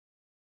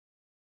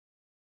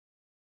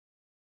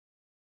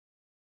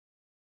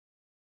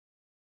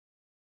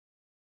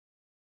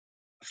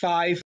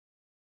 Five.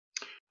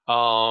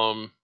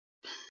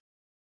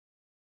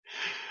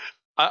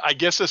 I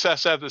guess this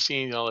has to have the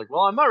scene, like,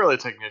 well, I'm not really a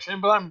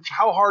technician, but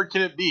how hard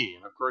can it be?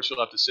 And of course, you'll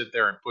have to sit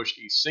there and push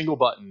a single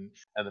button,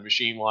 and the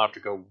machine will have to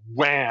go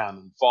wham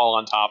and fall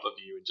on top of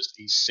you in just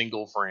a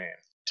single frame.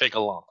 Take a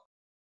lump.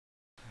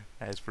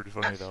 That's pretty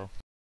funny, though.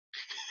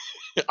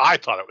 I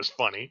thought it was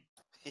funny.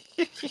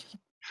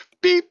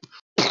 Beep.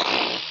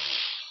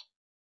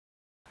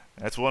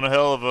 That's one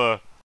hell of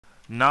a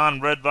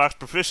non-red box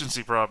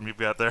proficiency problem you've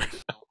got there.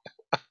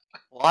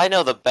 Well, I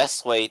know the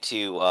best way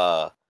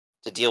to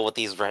deal with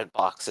these red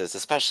boxes,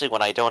 especially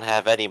when I don't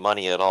have any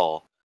money at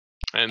all.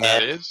 And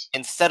that is?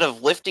 Instead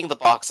of lifting the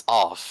box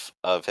off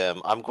of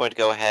him, I'm going to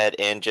go ahead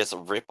and just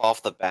rip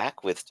off the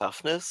back with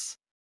toughness,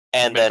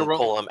 and then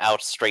pull him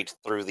out straight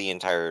through the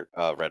entire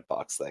red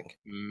box thing.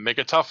 Make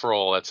a tough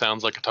roll. That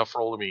sounds like a tough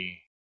roll to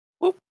me.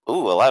 Ooh,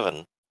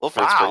 11.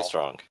 Wilfred's pretty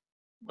strong.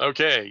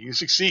 Okay, you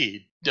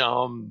succeed.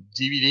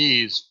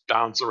 DVDs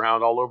bounce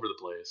around all over the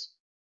place.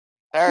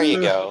 There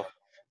you go.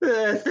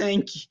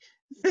 Thank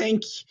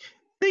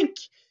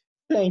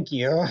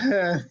you.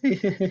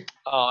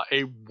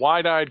 A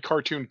wide-eyed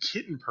cartoon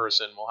kitten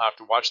person will have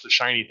to watch the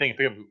shiny thing and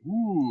think of,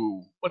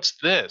 ooh, what's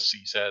this?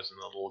 He says in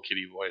a little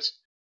kitty voice.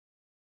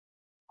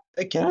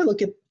 Can I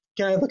look at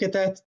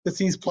that? That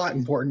seems plot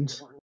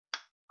important.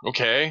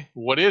 Okay,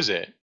 what is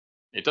it?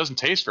 It doesn't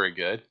taste very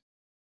good.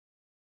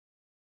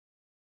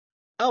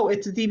 Oh,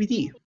 it's a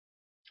DVD.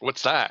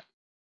 What's that?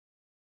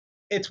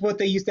 It's what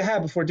they used to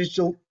have before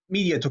digital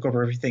media took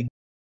over everything.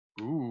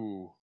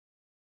 Ooh.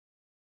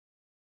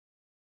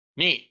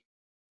 Neat.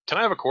 Can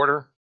I have a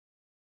quarter?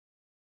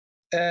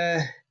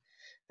 My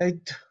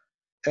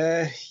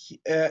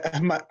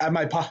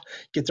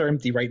pockets are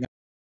empty right now.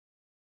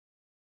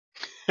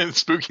 And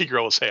Spooky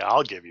Girl will say,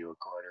 I'll give you a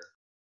quarter.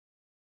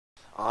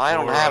 I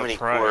don't have any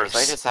quarters.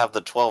 I just have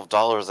the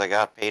 $12 I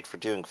got paid for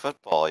doing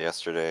football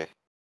yesterday.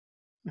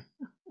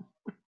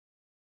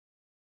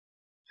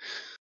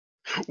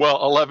 Well,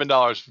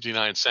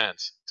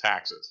 $11.59.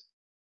 Taxes.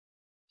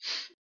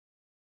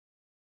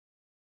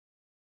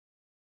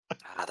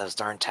 Those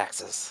darn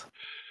taxes.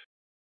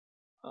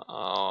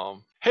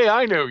 Hey,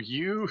 I know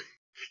you.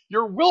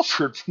 You're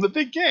Wilfred from the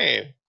big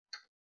game.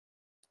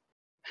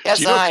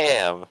 Yes, I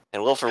am.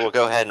 And Wilfred will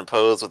go ahead and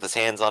pose with his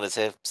hands on his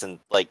hips and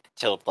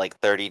tilt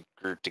 30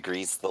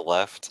 degrees to the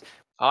left.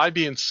 I'd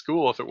be in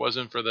school if it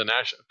wasn't for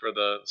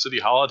the city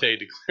holiday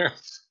declared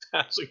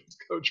passing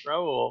Coach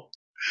Raoul.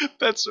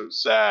 That's so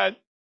sad.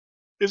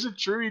 Is it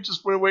true he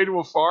just went away to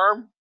a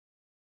farm?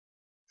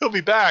 He'll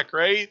be back,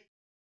 right?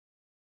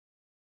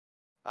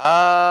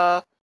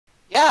 Yeah,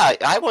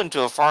 I went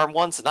to a farm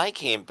once and I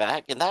came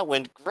back and that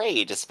went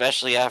great,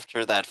 especially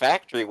after that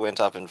factory went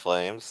up in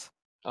flames.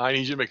 I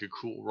need you to make a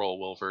cool roll,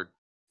 Wilford.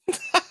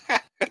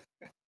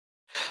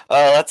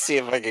 Let's see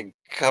if I can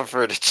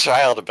comfort a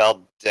child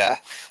about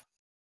death.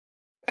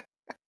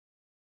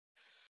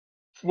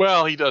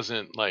 Well, he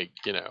doesn't,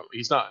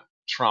 he's not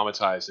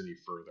traumatized any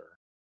further.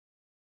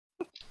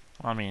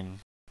 I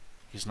mean,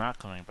 he's not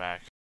coming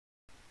back.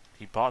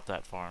 He bought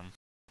that farm.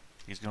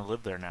 He's gonna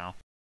live there now.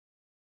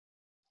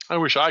 I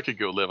wish I could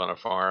go live on a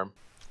farm.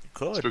 You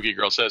could. Spooky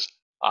Girl says,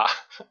 I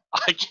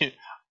can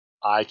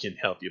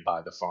help you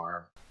buy the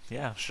farm.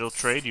 Yeah, she'll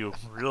trade you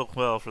real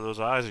well for those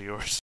eyes of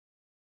yours.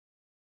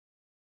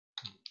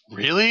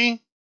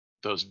 Really?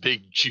 Those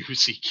big,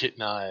 juicy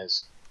kitten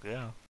eyes.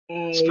 Yeah.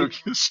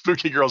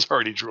 Spooky Girl's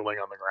already drooling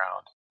on the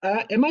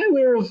ground. Am I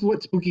aware of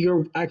what Spooky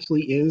Girl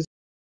actually is?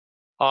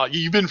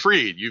 You've been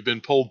freed. You've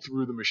been pulled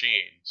through the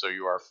machine, so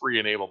you are free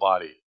and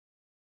able-bodied.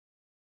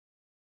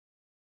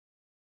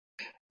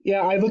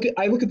 Yeah, I look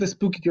at the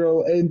Spooky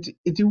Girl, and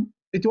do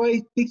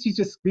I think she's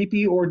just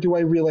creepy, or do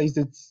I realize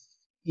it's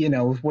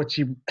what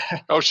she?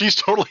 Oh, she's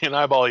totally an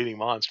eyeball-eating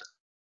monster.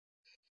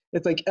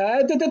 It's like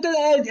I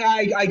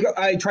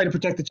try to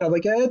protect the child.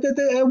 Like,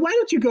 why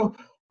don't you go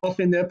off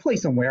and play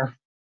somewhere?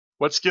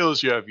 What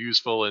skills do you have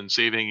useful in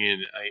saving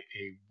a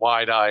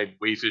wide-eyed,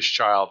 waifish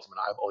child from an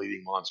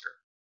eyeball-eating monster?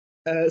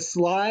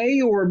 Sly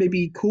or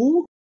maybe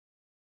cool?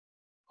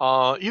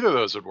 Either of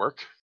those would work.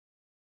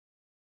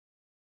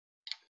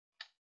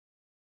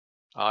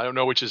 I don't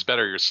know which is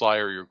better, your sly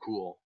or your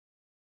cool.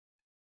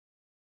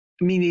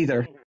 Me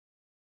neither.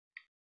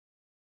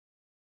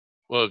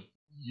 Well,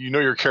 you know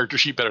your character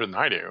sheet better than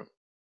I do.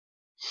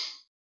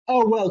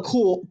 Oh, well,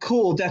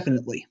 cool,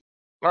 definitely.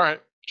 All right,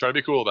 try to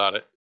be cool about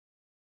it.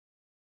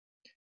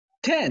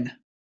 10.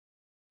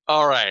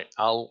 All right,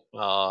 I'll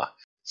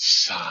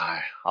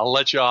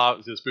let you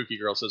off. The Spooky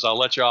Girl says, I'll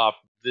let you off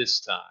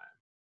this time.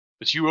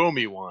 But you owe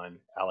me one,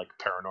 Alec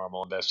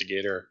Paranormal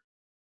Investigator.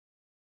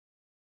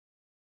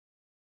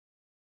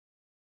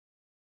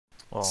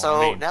 Well,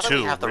 so, now that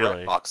we have the really.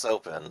 red box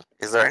open,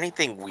 is there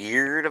anything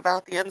weird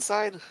about the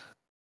inside?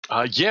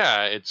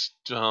 Yeah, it's,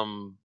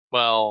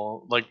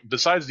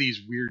 besides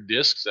these weird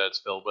discs that it's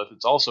filled with,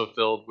 it's also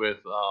filled with,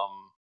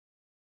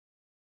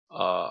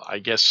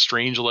 I guess,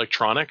 strange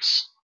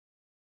electronics.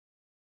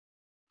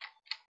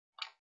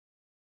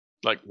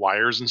 Like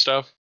wires and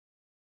stuff.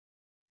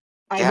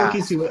 I look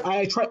into it.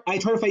 I try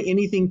to find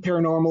anything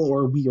paranormal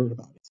or weird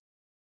about it.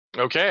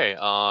 Okay,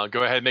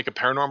 go ahead and make a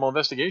paranormal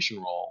investigation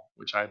roll,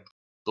 which I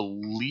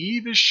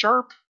believe is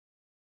sharp.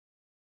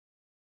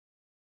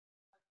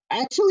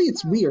 Actually,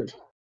 it's weird.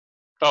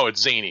 Oh,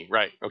 it's zany,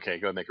 right? Okay,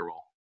 go ahead and make a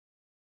roll.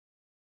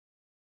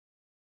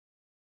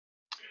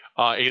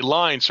 A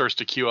line starts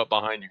to queue up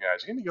behind you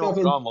guys. You're gonna go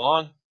 7. on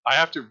long. I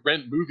have to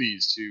rent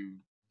movies to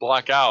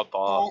black out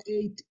the.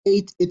 8.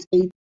 8. It's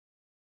 8.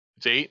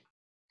 It's 8.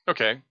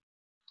 Okay.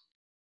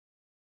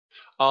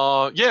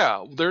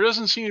 Yeah, there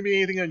doesn't seem to be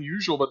anything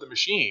unusual about the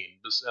machine.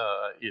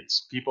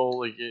 It's people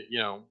like it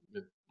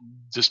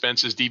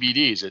dispenses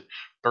DVDs. It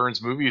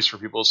burns movies for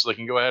people so they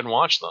can go ahead and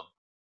watch them.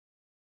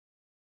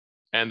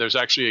 And there's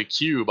actually a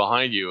queue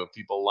behind you of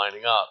people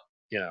lining up,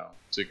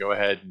 to go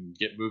ahead and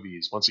get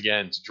movies. Once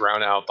again, to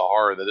drown out the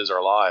horror that is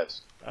our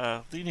lives.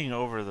 Leaning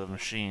over the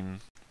machine,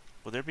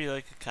 would there be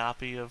like a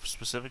copy of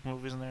specific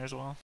movies in there as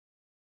well?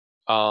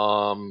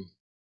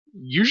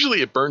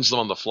 Usually it burns them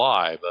on the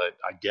fly, but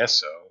I guess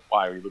so.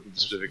 Why are you looking at a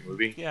specific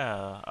movie?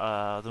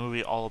 Yeah, the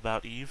movie All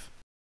About Eve.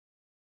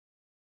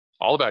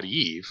 All About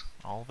Eve.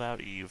 All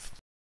About Eve.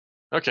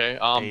 Okay. A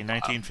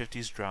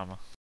 1950s drama.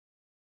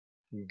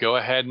 Go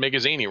ahead and make a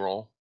zany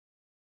roll.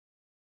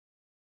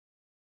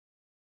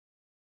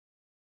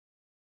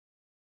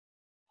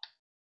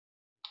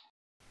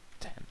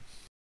 10.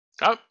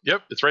 Oh,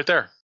 yep, it's right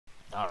there.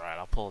 All right,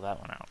 I'll pull that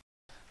one out.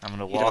 I'm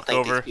gonna You don't walk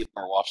think over. these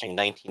people are watching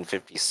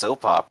 1950s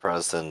soap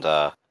operas and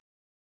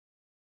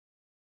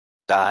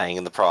dying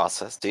in the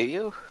process, do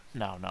you?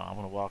 No, I'm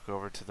gonna walk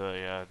over to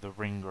the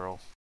ring girl.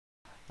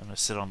 I'm gonna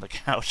sit on the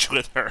couch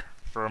with her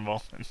for a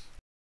moment.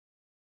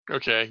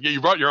 Okay. Yeah,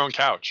 you brought your own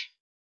couch.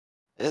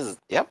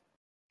 Yep.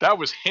 That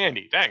was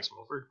handy. Thanks,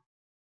 Wilford.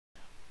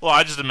 Well,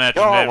 I just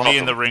imagine You're that me welcome.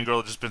 and the ring girl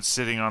have just been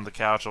sitting on the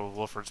couch while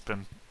Wilford's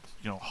been,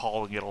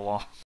 hauling it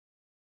along.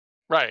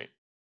 Right.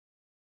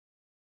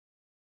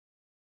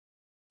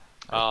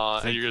 I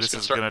and think you're just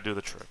this is gonna gonna do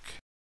the trick.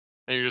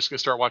 And you're just gonna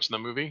start watching the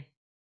movie.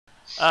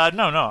 No.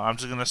 I'm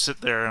just gonna sit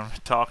there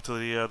and talk to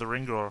the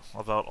ring girl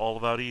about All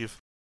About Eve.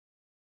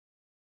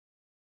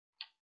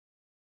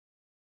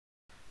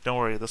 Don't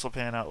worry, this will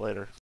pan out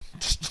later.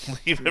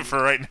 Just leave it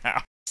for right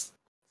now.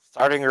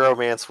 Starting a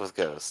romance with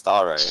Ghost.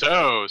 All right.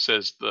 So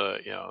says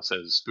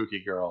says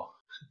spooky girl.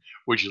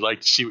 Would you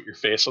like to see what your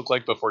face looked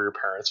like before your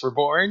parents were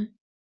born?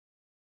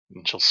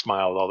 And she'll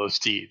smile with all those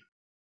teeth.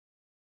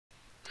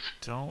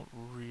 Don't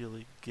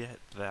really get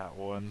that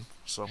one,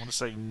 so I'm gonna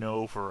say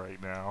no for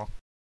right now.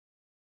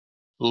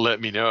 Let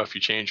me know if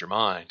you change your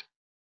mind.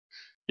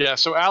 Yeah,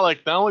 so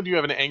Alec, not only do you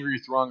have an angry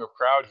throng of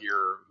crowd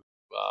here,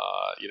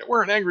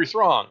 we're an angry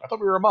throng. I thought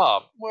we were a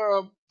mob.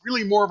 We're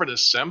really more of an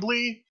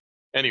assembly.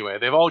 Anyway,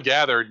 they've all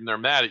gathered and they're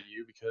mad at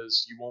you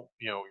because you won't,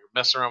 you're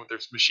messing around with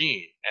this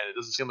machine, and it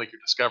doesn't seem like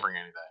you're discovering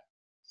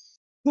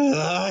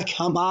anything.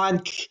 Come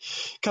on!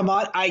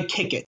 I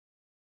kick it.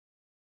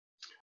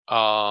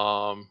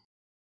 Oh,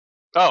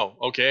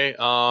 okay.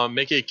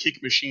 Make a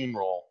kick machine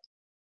roll,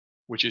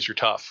 which is your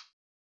tough.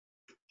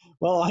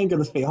 Well, I'm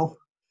gonna fail.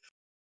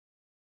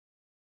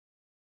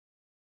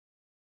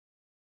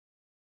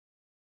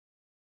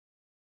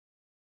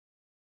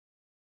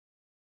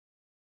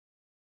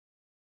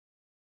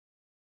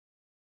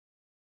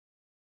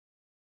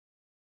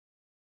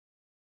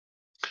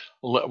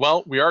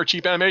 Well, we are a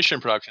cheap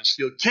animation production, so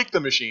you'll kick the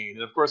machine,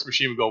 and of course the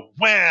machine will go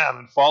wham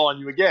and fall on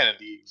you again at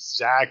the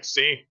exact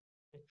same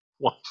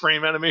one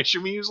frame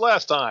animation we used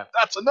last time.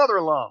 That's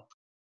another lump.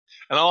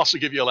 And I'll also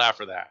give you a laugh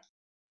for that.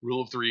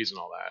 Rule of threes and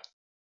all that.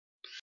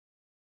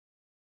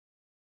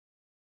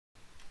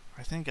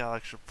 I think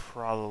Alex should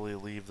probably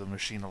leave the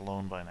machine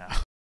alone by now.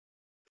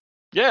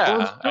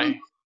 Yeah. I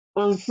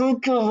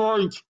think you're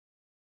right.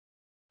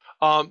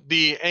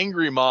 The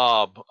angry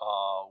mob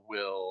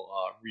will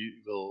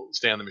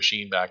stand the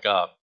machine back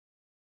up,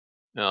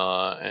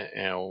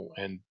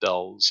 and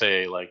they'll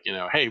say like,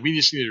 hey, we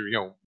just need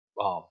to,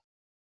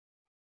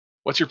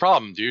 what's your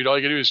problem, dude? All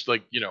you gotta do is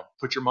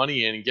put your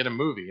money in and get a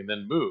movie, and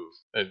then move.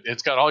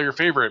 It's got all your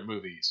favorite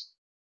movies.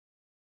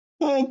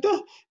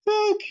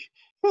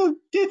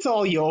 It's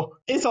all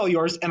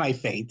yours, and I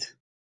faint.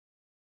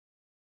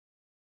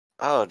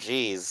 Oh,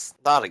 geez.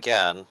 Not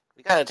again.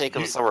 We gotta take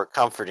him somewhere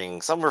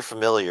comforting, somewhere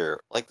familiar,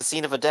 like the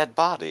scene of a dead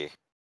body.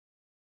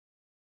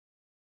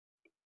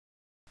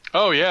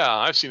 Oh yeah,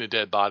 I've seen a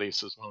dead body,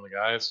 says one of the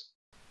guys.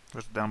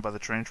 Was it down by the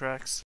train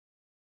tracks?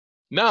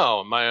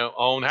 No, my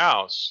own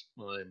house.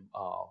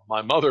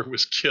 My mother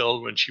was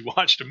killed when she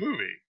watched a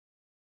movie.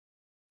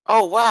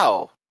 Oh,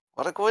 wow.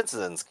 What a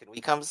coincidence. Can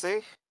we come see?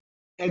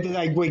 And then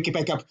I wake it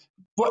back up.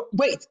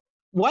 Wait,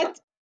 what?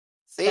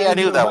 See, And, I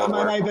knew that would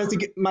my, work.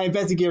 my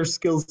investigator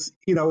skills,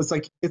 it's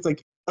like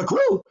a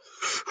clue.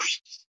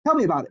 Tell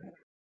me about it.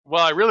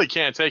 Well, I really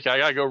can't take it. I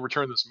gotta go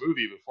return this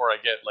movie before I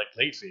get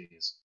late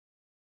fees.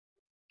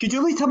 Could you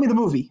at least tell me the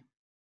movie?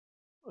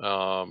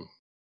 Man,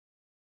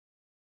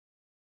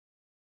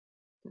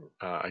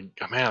 I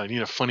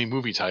need a funny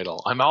movie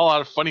title. I'm all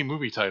out of funny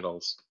movie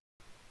titles.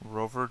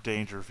 Rover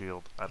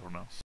Dangerfield. I don't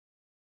know.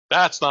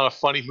 That's not a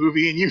funny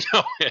movie, and you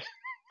know it.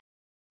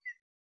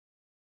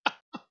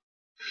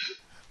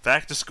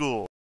 Back to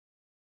school.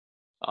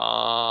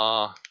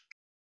 Uh,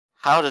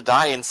 How to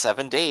Die in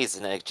 7 Days,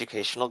 an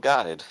educational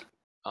guide.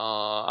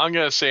 I'm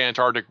gonna say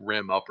Antarctic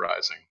Rim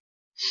Uprising.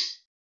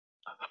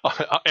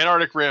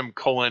 Antarctic Rim: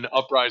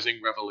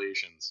 Uprising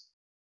Revelations.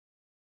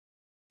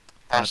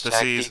 Hashtag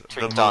Parentheses, the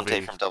featuring Dante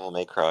movie. from Devil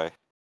May Cry.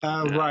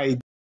 Right.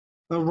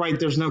 Oh, right.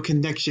 There's no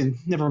connection.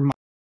 Never mind.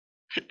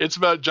 It's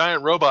about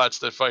giant robots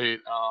that fight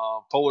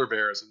polar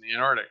bears in the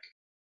Antarctic.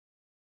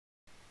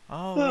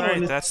 Oh, Oh, right,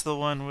 and that's the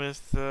one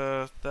with,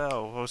 what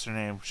was her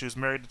name? She was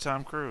married to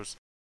Tom Cruise.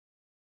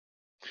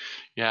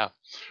 Yeah,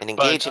 An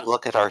but engaging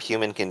look at our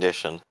human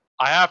condition.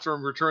 I have to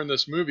return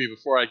this movie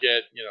before I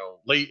get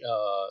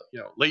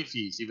late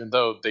fees, even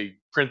though they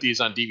print these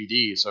on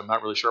DVD, so I'm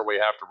not really sure why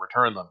you have to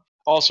return them.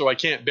 Also, I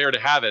can't bear to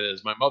have it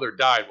as my mother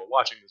died while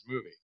watching this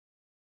movie.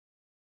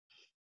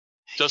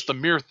 Just the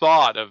mere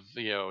thought of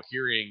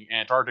hearing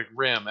Antarctic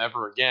Rim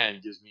ever again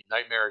gives me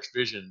nightmarish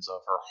visions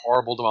of her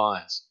horrible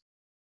demise.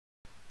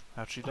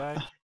 How'd she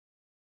die?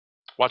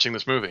 Watching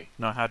this movie.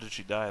 No, how did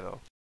she die,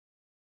 though?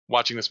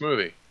 Watching this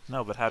movie.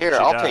 No, but how Here, did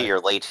she I'll die? pay your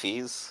late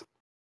fees.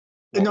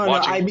 No,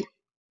 Watching, I mean,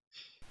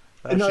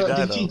 How'd no, she die,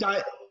 did though? she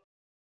die?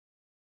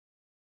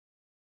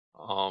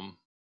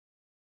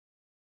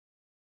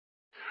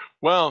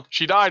 Well,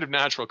 she died of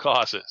natural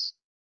causes.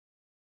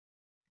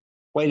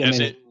 Wait a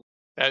minute.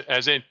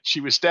 As in, she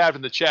was stabbed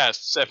in the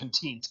chest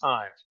 17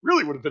 times.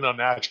 Really would have been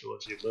unnatural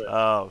if she had lived.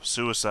 Oh,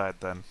 suicide,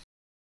 then.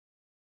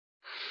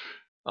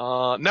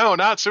 No,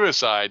 not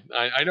suicide.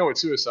 I know what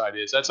suicide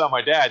is. That's how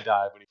my dad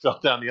died when he fell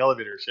down the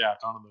elevator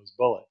shaft onto those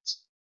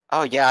bullets.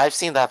 Oh yeah, I've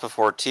seen that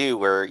before too,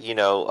 where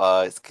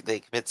they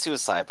commit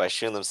suicide by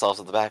shooting themselves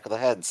in the back of the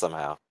head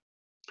somehow.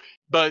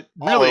 But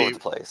All over really, the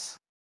place.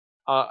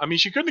 I mean,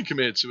 she couldn't have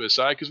committed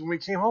suicide because when we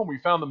came home, we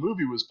found the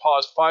movie was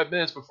paused 5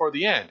 minutes before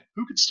the end.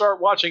 Who could start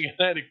watching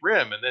Atlantic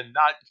Rim and then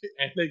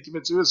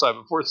commit suicide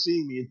before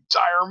seeing the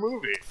entire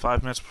movie?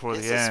 5 minutes before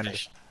It's the end.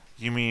 suspicious.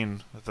 You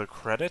mean the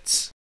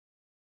credits?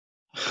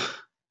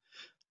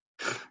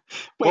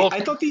 Wait, Well, I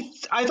thought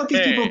these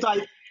people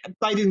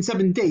died in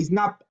 7 days,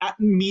 not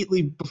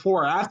immediately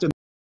before or after.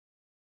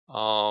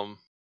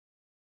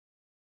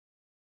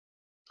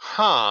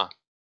 Huh.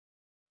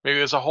 Maybe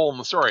there's a hole in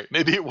the story.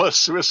 Maybe it was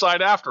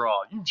suicide after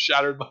all. You've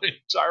shattered my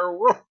entire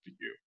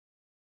worldview.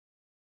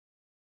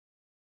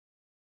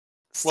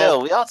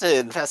 Still, we ought to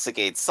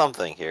investigate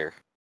something here.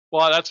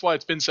 Well, that's why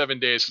it's been 7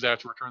 days, because I have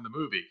to return the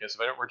movie. Because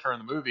if I don't return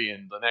the movie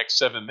in the next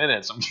 7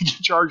 minutes, I'm going to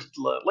get charged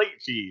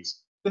late fees.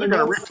 They're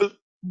going to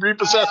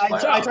repossess my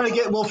house. I try to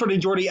get Wilfred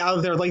and Jordy out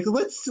of there. Like,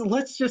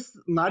 let's just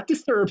not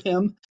disturb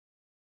him.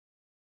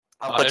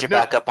 I'll put you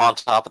back up on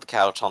top of the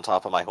couch on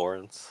top of my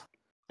horns.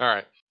 All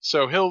right.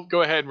 So he'll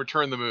go ahead and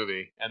return the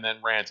movie, and then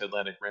rant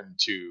Atlantic Rim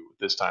 2.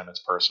 This time it's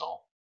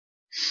personal.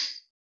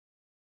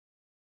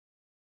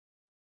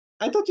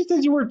 I thought you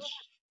said you were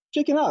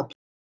shaken up.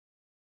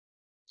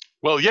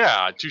 Well,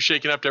 yeah, too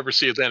shaken up to ever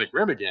see Atlantic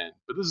Rim again.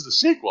 But this is the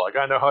sequel. I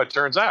gotta know how it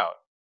turns out.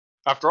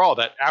 After all,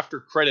 that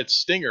after-credits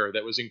stinger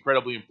that was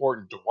incredibly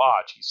important to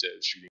watch, he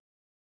says, shooting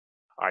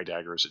eye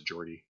daggers at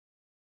Geordi.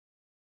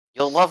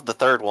 You'll love the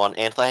third one,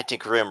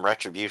 Atlantic Rim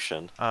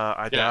Retribution.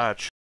 I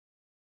dodge.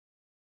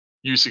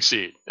 You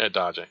succeed at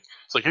dodging.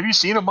 It's like, have you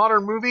seen a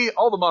modern movie?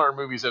 All the modern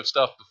movies have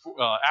stuff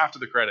after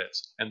the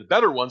credits, and the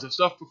better ones have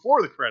stuff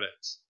before the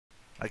credits.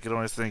 I can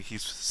only think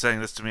he's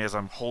saying this to me as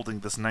I'm holding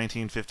this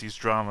 1950s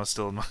drama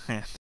still in my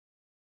hand.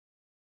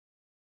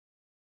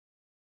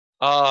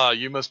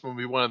 You must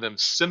be one of them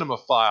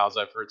cinemaphiles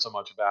I've heard so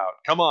much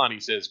about. Come on,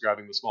 he says,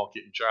 grabbing the small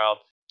kitten child.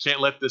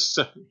 Can't let this,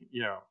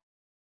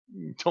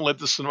 don't let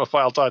this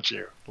cinemaphile touch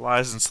you.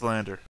 Lies and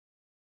slander.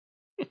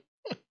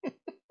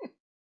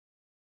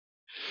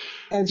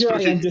 And here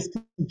I am just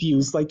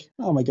confused, like,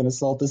 how am I going to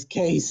solve this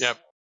case? Yep.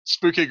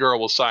 Spooky Girl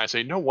will sigh and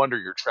say, no wonder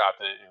you're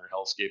trapped in an inner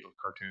hellscape of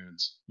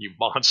cartoons, you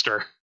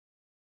monster.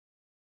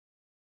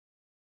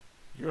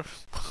 You're...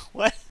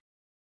 What?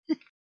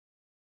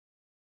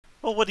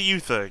 Well, what do you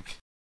think?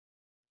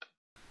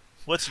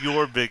 What's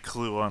your big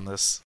clue on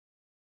this?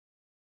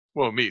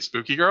 Whoa, me,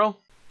 Spooky Girl?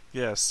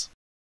 Yes.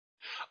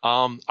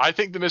 I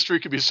think the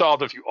mystery could be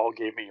solved if you all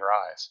gave me your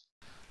eyes.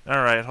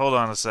 Alright, hold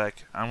on a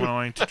sec. I'm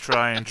going to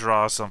try and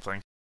draw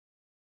something.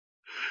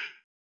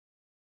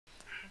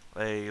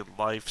 A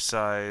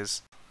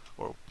life-size...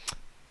 Or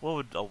what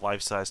would a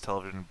life-size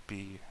television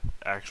be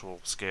actual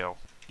scale?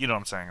 You know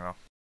what I'm saying, though.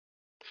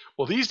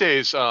 Well, these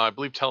days, I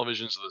believe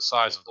televisions are the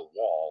size of the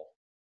wall.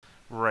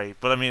 Right,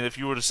 but I mean, if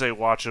you were to say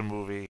watch a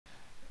movie,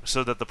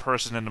 so that the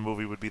person in the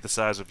movie would be the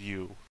size of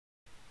you,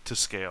 to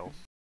scale.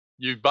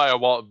 You buy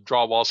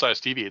draw a wall-size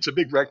TV. It's a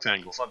big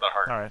rectangle. It's not that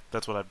hard. Alright,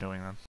 that's what I'm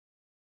doing then.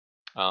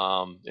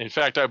 In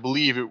fact, I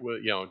believe it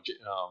was,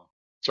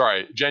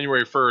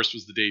 January 1st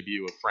was the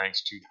debut of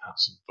Frank's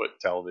 2,000-foot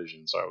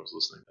television, so I was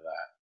listening to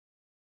that.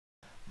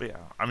 But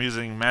yeah, I'm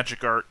using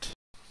magic art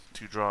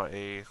to draw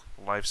a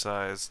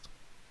life-sized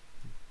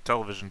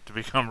television to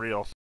become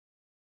real.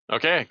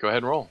 Okay, go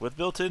ahead and roll. With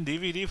built-in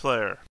DVD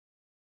player.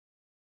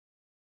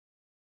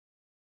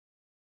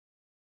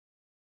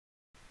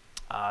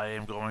 I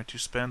am going to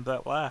spend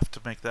that laugh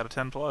to make that a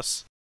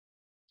 10+.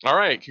 All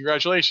right,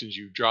 congratulations.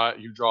 You draw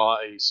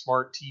a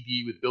smart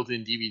TV with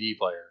built-in DVD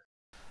player.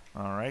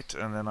 All right,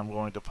 and then I'm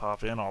going to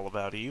pop in All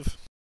About Eve.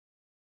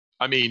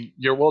 I mean,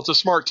 it's a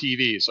smart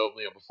TV, so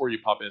before you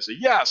pop in and say,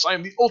 "Yes, I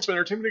am the ultimate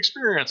entertainment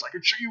experience. I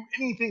can show you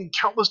anything,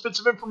 countless bits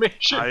of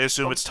information." I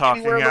assume it's from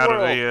anywhere talking in the out of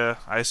world.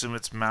 I assume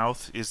its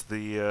mouth is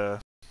the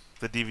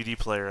DVD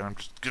player, and I'm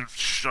just gonna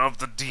shove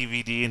the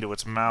DVD into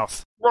its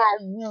mouth.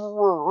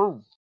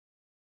 You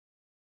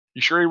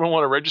sure you won't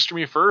want to register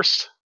me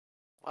first?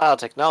 Wow,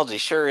 technology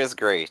sure is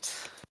great.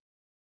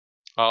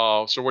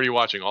 So what are you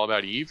watching? All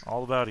About Eve?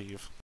 All About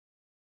Eve.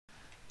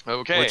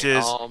 Okay. Which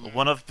is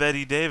one of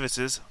Betty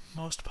Davis's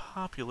most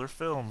popular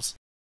films.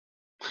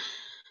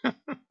 And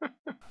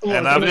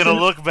I'm gonna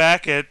look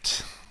back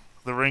at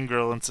the Ring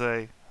Girl and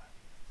say,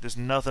 there's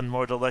nothing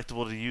more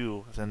delectable to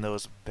you than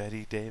those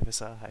Betty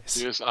Davis eyes.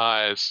 Yes,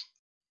 eyes.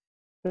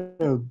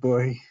 Oh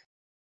boy.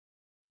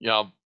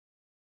 Yeah.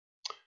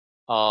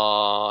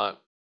 And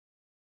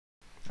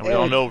we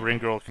all know Ring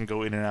Girl can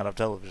go in and out of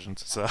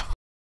televisions, so.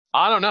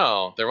 I don't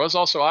know. There was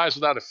also Eyes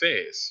Without a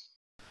Face.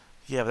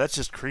 Yeah, but that's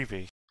just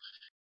creepy.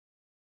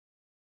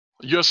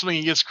 You have something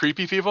against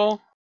creepy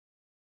people?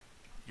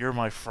 You're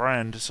my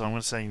friend, so I'm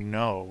gonna say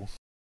no.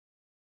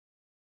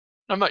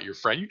 I'm not your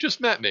friend. You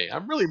just met me.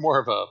 I'm really more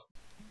of a...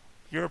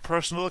 You're a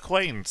personal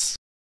acquaintance.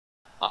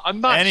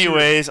 I'm not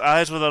Anyways, sure.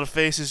 Eyes Without a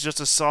Face is just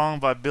a song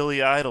by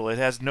Billy Idol. It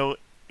has no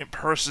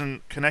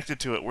person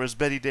connected to it, whereas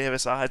Betty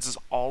Davis Eyes is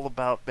all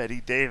about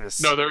Betty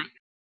Davis. No,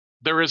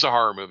 there is a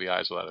horror movie,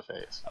 Eyes Without a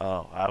Face.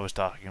 Oh, I was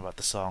talking about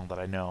the song that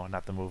I know,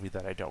 not the movie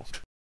that I don't.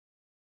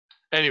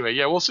 Anyway,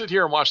 yeah, we'll sit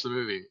here and watch the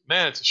movie.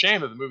 Man, it's a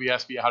shame that the movie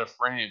has to be out of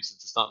frame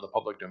since it's not in the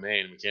public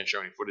domain. We can't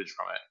show any footage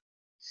from it.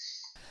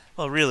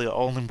 Well, really, the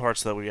only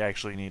parts that we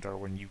actually need are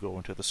when you go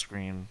into the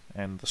screen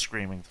and the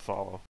screaming to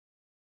follow.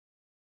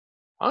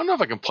 I don't know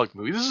if I can plug the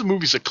movie. This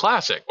movie's a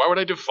classic. Why would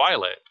I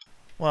defile it?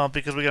 Well,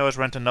 because we can always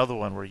rent another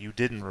one where you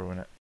didn't ruin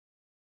it.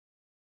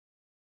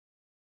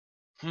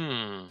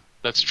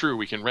 That's true.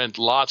 We can rent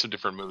lots of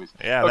different movies.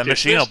 Yeah, that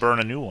machine will burn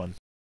a new one.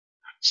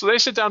 So they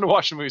sit down to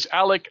watch the movies.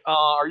 Alec,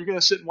 are you going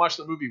to sit and watch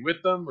the movie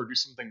with them or do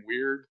something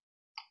weird?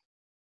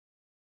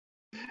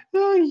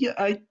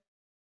 Yeah,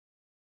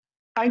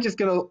 I'm just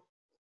gonna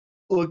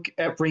look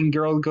at Ring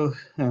Girl and go,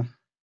 huh.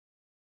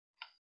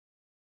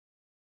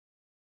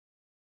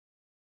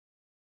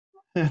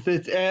 I'm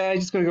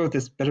just gonna go with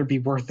this. Better be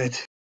worth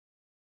it.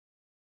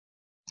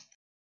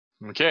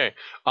 Okay.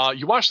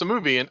 You watch the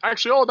movie, and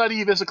actually All About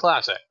Eve is a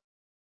classic.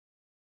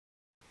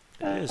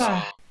 It is.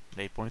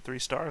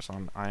 8.3 stars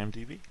on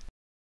IMDb.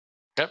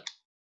 Yep.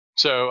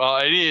 So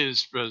it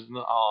is,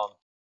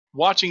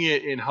 watching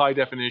it in high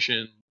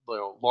definition,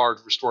 large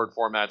restored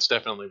format's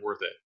definitely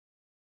worth it.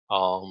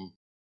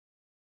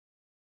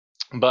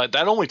 But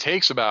that only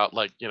takes about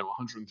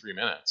 103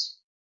 minutes.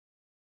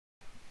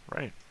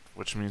 Right,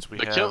 which means we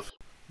have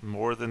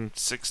more than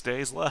 6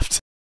 days left.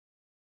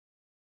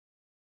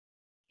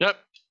 Yep,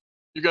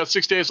 you got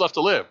 6 days left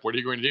to live. What are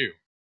you going to do?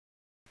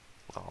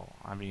 Well,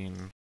 I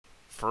mean,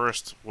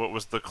 first, what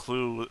was the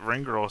clue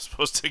Ring Girl was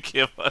supposed to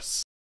give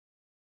us?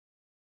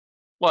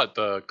 What,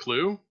 the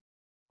clue?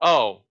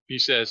 Oh, he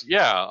says,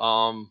 yeah.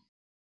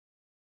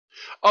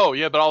 Oh,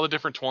 yeah, but all the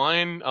different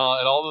twine and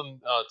all of them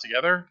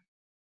together.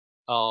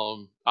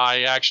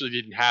 I actually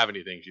didn't have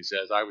anything, she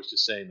says. I was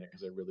just saying that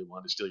because I really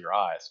wanted to steal your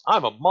eyes.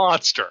 I'm a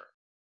monster.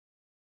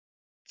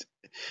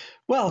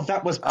 Well,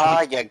 that was...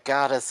 you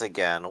got us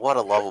again. What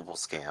a lovable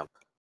scam.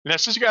 Now,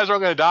 since you guys are all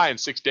going to die in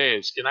 6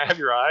 days, can I have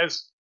your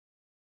eyes?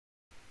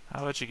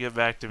 How about you get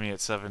back to me at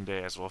 7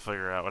 days? We'll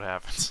figure out what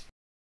happens.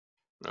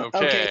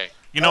 Okay.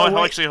 You know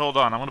what? Actually, hold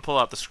on. I'm going to pull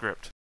out the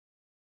script.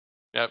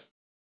 Yep.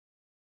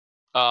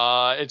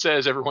 It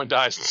says everyone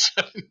dies in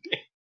 7 days.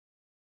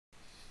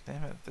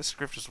 Damn it, this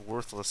script is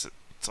worthless.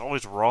 It's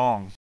always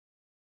wrong.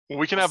 Well,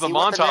 we can have the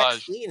montage. What the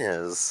next scene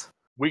is.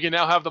 We can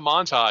now have the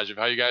montage of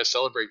how you guys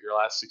celebrate your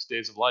last 6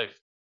 days of life.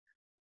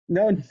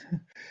 No.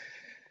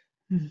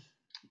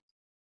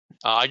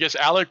 I guess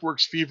Alec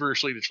works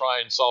feverishly to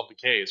try and solve the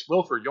case.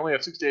 Wilford, you only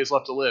have 6 days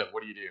left to live.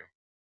 What do you do?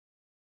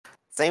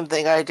 Same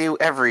thing I do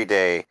every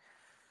day.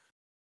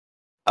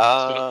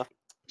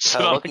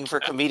 Looking for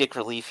comedic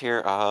relief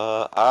here.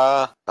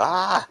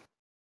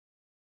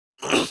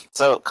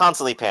 So,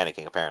 constantly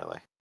panicking, apparently.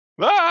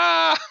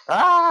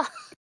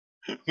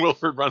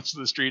 Wilford runs to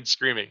the street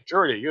screaming,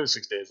 Jordy, you have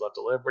 6 days left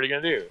to live. What are you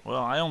going to do?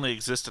 Well, I only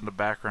exist in the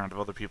background of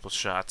other people's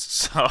shots,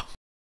 so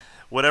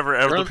whatever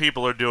other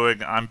people are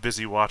doing, I'm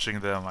busy watching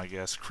them, I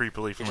guess,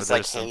 creepily from a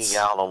distance. Hanging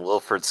out on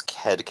Wilford's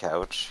head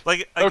couch.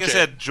 Like I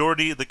said,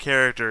 Jordy, the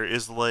character,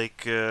 is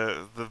like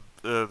the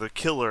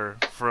killer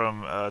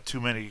from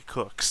Too Many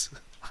Cooks.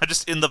 I'm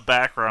just in the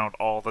background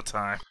all the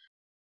time.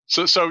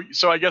 So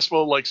I guess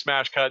we'll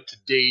smash cut to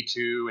day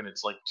 2, and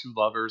it's two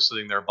lovers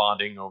sitting there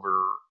bonding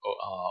over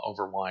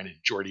wine, and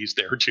Jordy's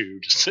there too,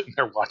 just sitting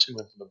there watching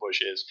them from the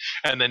bushes.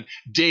 And then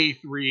day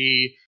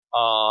 3,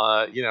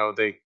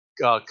 they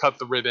cut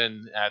the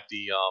ribbon at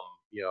the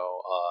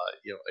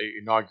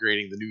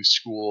inaugurating the new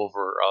school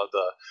for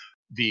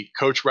the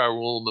Coach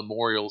Raoul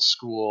Memorial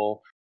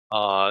School.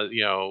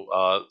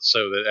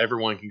 so that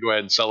everyone can go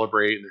ahead and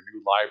celebrate in their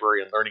new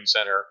library and learning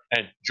center,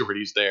 and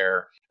Jordy's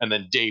there. And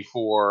then day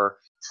 4,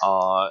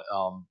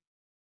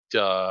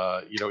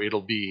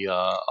 it'll be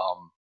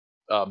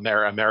a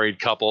married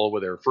couple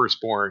with their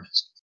firstborn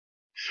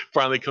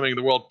finally coming to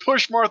the world.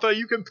 Push, Martha,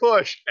 you can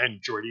push,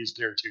 and Jordy's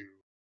there too.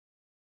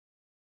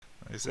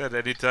 I said,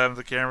 anytime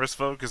the camera's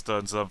focused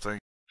on something,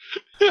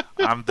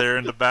 I'm there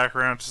in the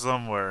background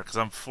somewhere because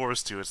I'm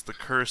forced to. It's the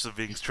curse of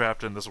being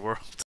trapped in this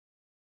world.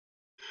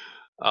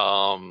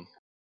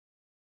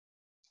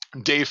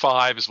 Day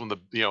 5 is when the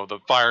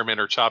firemen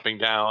are chopping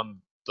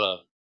down the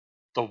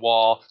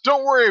wall.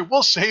 Don't worry,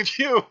 we'll save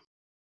you.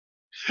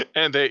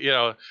 And they,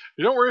 don't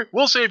worry,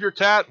 we'll save your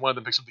cat. One of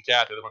them picks up the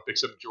cat, the other one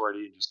picks up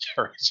Jordy and just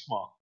carries him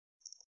off.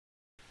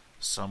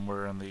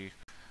 Somewhere in the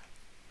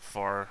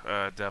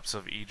far depths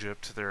of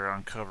Egypt, they're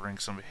uncovering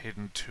some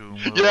hidden tomb.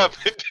 Yeah,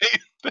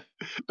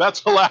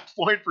 that's the last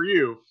point for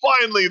you.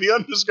 Finally, the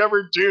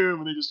undiscovered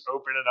tomb, and they just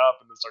open it up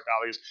in the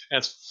sarcophagus, and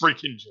it's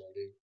freaking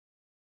Jordy.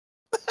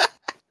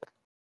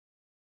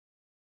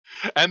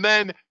 And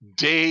then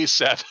day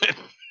 7.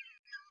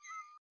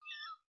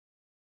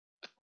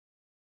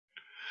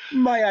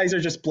 My eyes are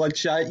just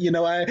bloodshot.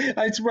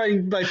 I'm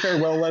writing my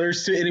farewell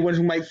letters to anyone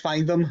who might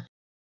find them.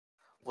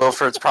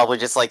 Wilfred's probably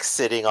just like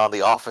sitting on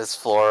the office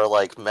floor,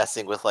 like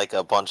messing with like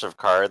a bunch of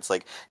cards.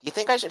 Like, do you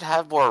think I should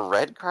have more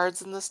red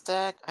cards in this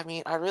deck? I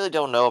mean, I really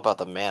don't know about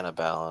the mana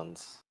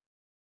balance.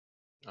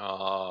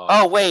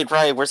 Oh wait,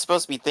 right. We're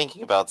supposed to be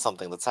thinking about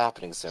something that's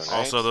happening soon, right?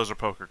 Also, those are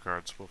poker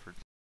cards, Wilfred.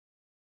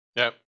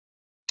 Yep.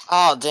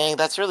 Oh dang,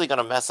 that's really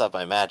gonna mess up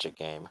my Magic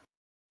game.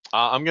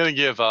 I'm going to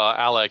give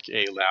Alec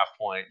a laugh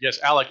point. Yes,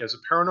 Alec, as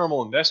a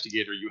paranormal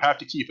investigator, you have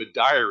to keep a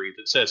diary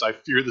that says, I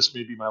fear this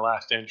may be my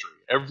last entry.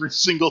 Every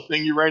single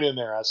thing you write in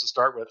there has to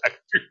start with, I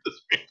fear this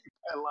may be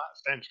my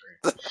last entry.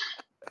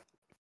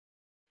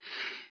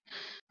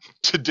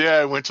 Today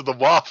I went to the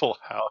Waffle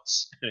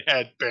House and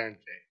had pancakes.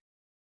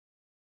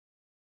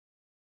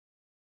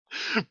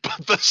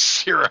 But the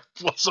syrup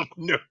was of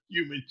no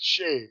human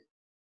shape.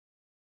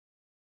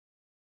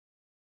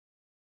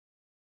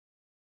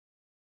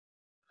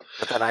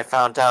 But then I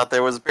found out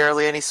there was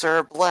barely any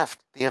syrup left.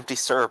 The empty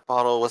syrup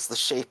bottle was the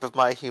shape of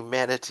my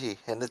humanity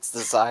and its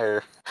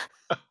desire.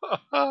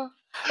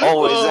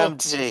 Always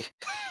empty.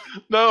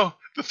 No.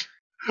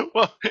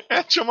 Well,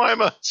 Aunt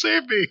Jemima,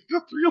 save me.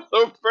 The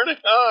 3-loaf burning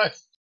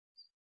eyes.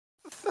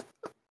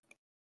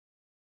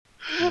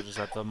 Just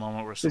at the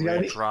moment where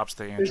somebody drops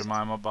the Aunt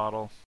Jemima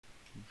bottle,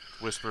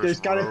 whispers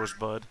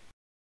Rosebud.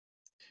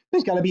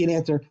 There's gotta be an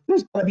answer.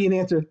 There's gotta be an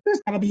answer.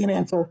 There's gotta be an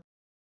answer.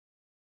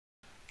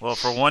 Well,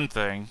 for one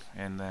thing,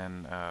 and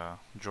then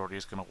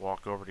Jordy's going to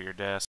walk over to your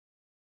desk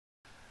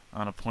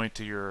on a point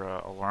to your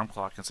alarm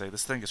clock and say,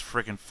 this thing is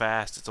friggin'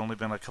 fast. It's only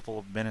been a couple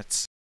of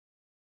minutes.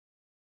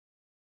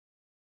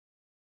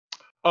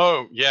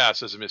 Oh, yeah,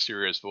 says a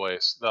mysterious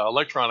voice. The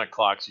electronic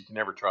clocks, you can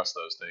never trust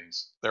those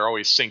things. They're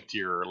always synced to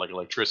your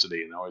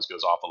electricity, and it always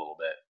goes off a little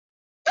bit.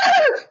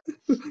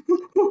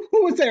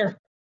 Who was there?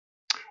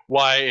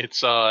 Why,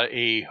 it's a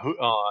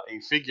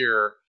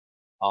figure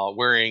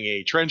wearing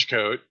a trench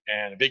coat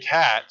and a big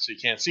hat, so you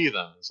can't see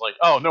them. It's like,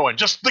 oh, no one,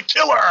 just the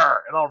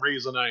killer! And I'll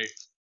raise a knife.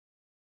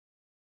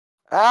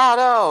 Ah,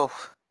 no!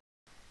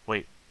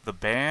 Wait, the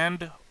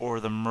band or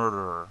the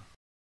murderer?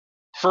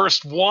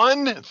 First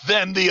one,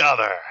 then the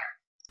other.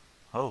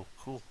 Oh,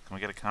 cool. Can we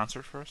get a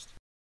concert first?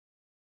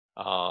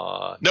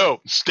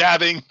 No,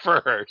 stabbing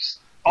first.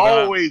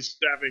 Always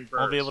stabbing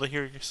first. I'll be able to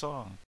hear your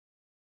song.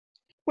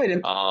 Wait a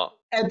minute.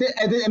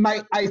 And then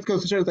my eyes go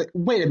to show, like,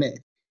 wait a minute.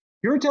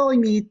 You're telling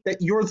me that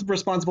you're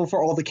responsible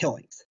for all the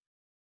killings.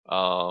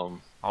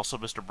 Also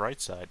Mr.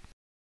 Brightside.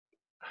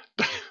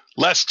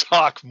 Less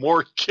talk,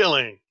 more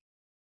killing.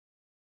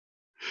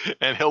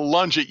 And he'll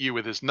lunge at you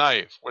with his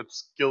knife. What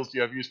skills do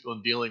you have useful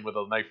in dealing with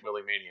a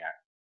knife-wielding maniac?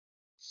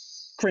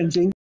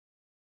 Cringing.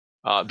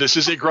 This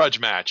is a grudge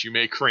match. You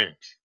may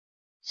cringe.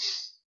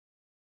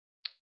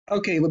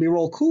 Okay, let me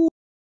roll cool.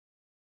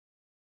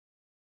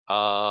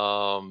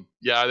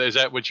 Yeah, is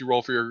that what you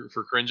roll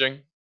for cringing?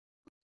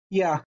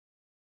 Yeah.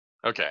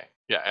 Okay.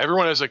 Yeah,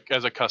 everyone has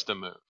a custom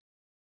move.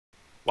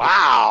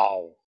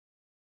 Wow.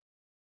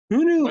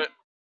 Who knew? What?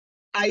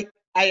 I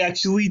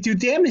actually do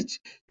damage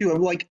to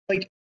him. Like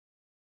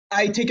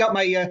I take out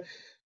my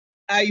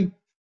let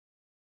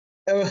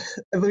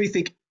me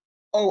think.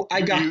 Oh,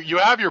 I got you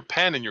have your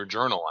pen and your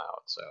journal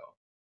out, so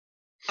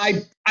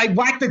I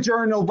whack the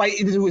journal right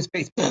into his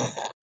face.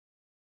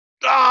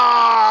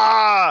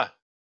 Ah!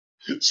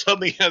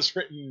 Suddenly has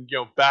written,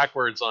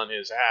 backwards on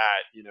his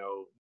hat,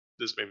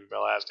 this may be my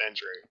last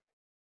entry.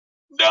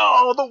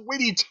 No, the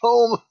witty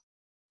tome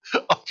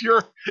of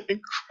your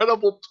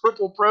incredible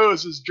purple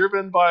prose is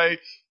driven by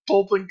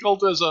pulp and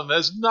cultism,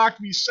 has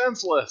knocked me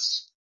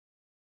senseless.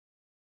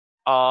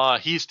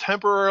 He's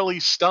temporarily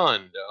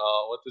stunned.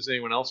 What does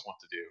anyone else want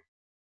to do?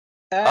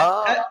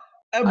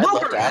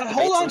 Wilfred,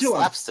 hold on to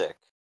slapstick.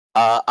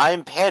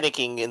 I'm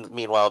panicking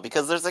meanwhile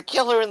because there's a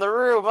killer in the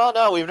room. Oh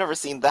no, we've never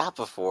seen that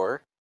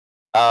before.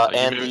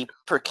 And the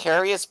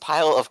precarious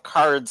pile of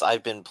cards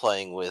I've been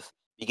playing with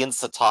begins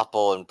to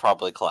topple and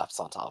probably collapse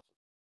on top.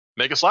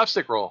 Make a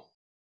slapstick roll.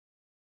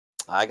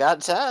 I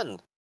got 10.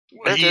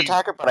 Character He,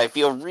 attacker, but I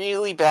feel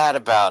really bad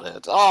about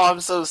it. Oh, I'm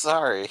so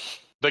sorry.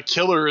 the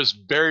killer is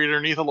buried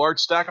underneath a large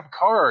stack of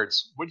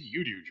cards. What do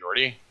you do,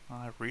 Jordy?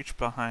 I reach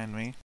behind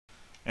me,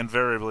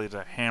 invariably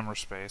to hammer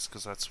space,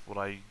 because that's what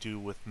I do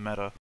with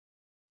meta.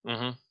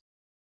 Mm-hmm.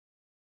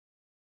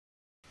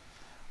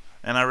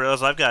 And I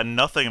realize I've got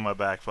nothing in my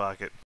back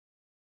pocket.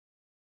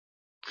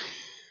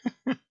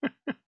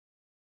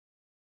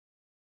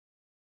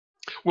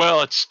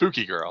 Well, it's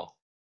Spooky Girl.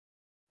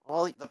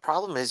 Well, the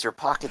problem is your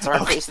pockets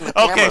aren't facing the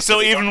camera. Okay, so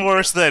they even don't-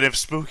 worse then, if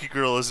Spooky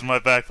Girl is in my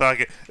back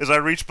pocket, is I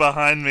reach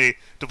behind me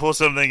to pull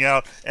something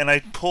out, and I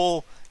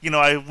pull,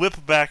 I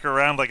whip back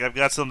around like I've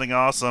got something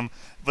awesome,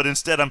 but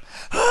instead I'm,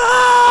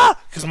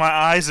 because my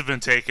eyes have been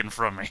taken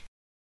from me.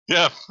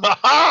 Yeah.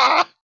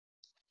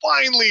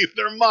 Finally,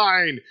 they're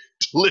mine.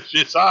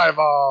 Delicious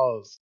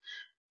eyeballs.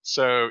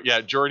 So,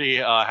 yeah, Jordy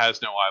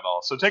has no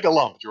eyeballs. So take a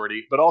lump,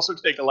 Jordy, but also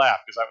take a laugh,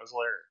 because that was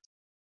hilarious.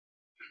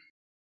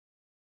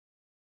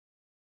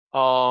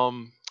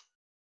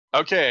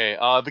 Okay,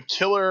 the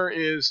killer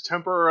is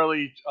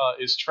temporarily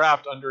is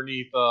trapped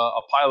underneath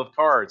a pile of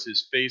cards,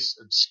 his face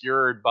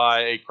obscured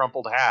by a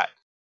crumpled hat.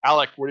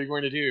 Alec, what are you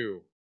going to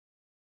do?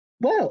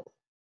 Well,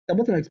 that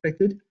wasn't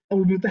unexpected. I'll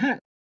remove the hat.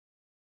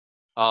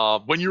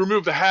 When you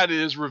remove the hat, it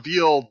is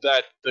revealed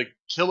that the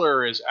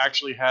killer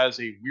actually has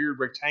a weird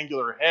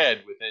rectangular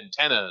head with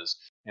antennas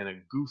and a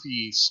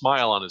goofy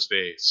smile on his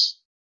face.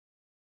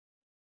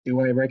 Do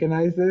I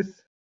recognize this?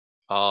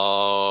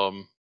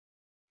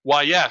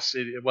 Why, yes.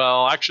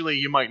 Well, actually,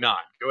 you might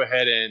not. Go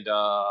ahead and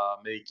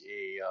make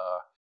a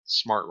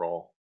smart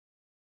roll.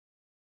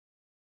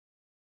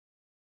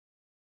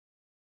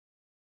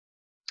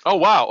 Oh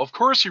wow! Of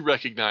course you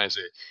recognize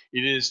it.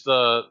 It is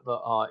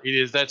it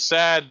is that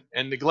sad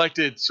and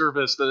neglected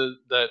service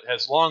that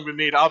has long been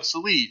made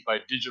obsolete by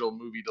digital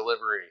movie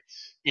delivery.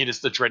 It is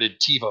the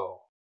dreaded TiVo.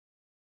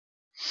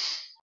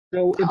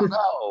 So it Oh was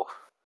no!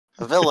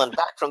 The villain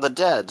back from the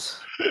dead.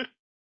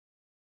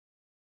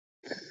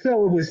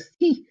 so it was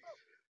he.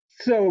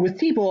 So it was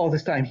Tebow all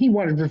this time. He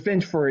wanted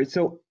revenge for it.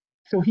 So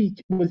he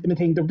was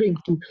imitating the ring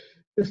to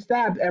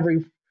stab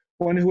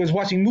everyone who was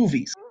watching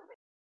movies.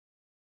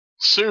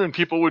 Soon,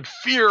 people would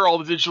fear all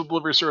the digital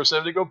delivery services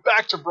and to go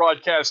back to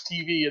broadcast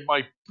TV and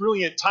my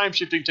brilliant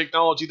time-shifting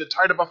technology that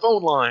tied up a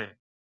phone line.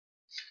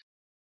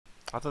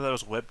 I thought that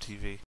was web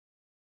TV.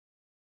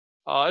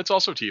 It's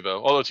also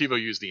TiVo, although TiVo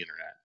used the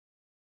internet.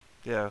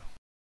 Yeah.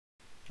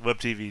 Web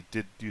TV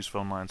did use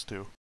phone lines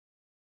too.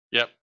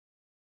 Yep.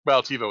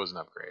 Well, TiVo was an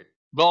upgrade.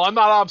 Well, I'm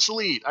not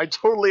obsolete. I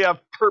totally have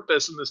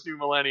purpose in this new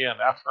millennium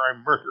after I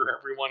murder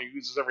everyone who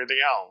uses everything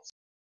else.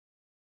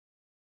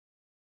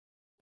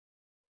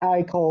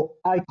 I call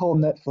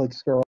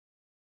Netflix girl.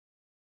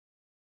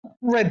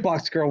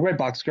 Redbox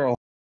girl.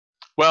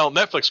 Well,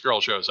 Netflix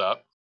girl shows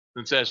up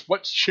and says,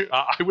 "What?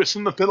 I was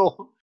in the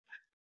middle.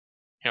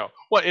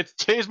 What?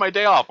 Today's my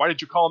day off. Why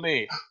did you call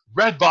me,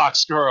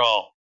 Redbox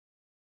girl?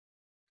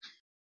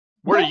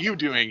 What are you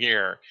doing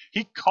here?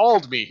 He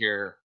called me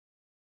here.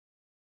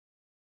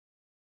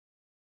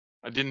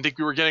 I didn't think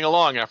we were getting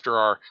along after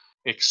our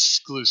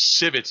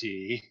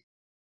exclusivity."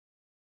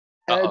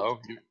 Uh-oh.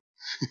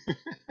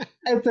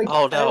 It's like,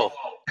 Oh no!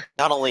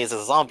 Not only is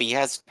a zombie, he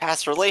has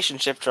past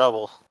relationship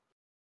trouble.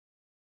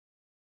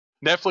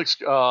 Netflix,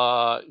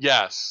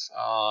 yes.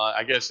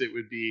 I guess it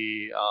would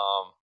be,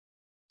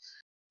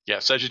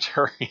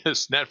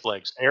 Sagittarius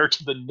Netflix, heir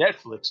to the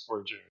Netflix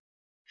fortune.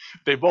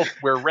 They both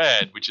wear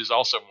red, which is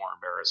also more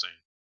embarrassing.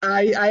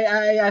 I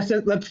asked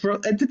it.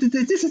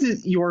 This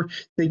isn't your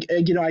thing.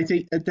 I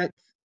think that.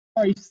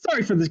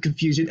 Sorry for the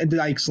confusion. And then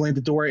I slammed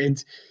the door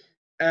and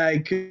go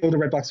to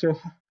Redbox girl.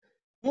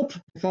 Oh,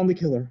 I found the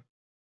killer.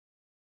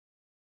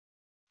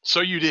 So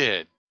you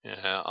did.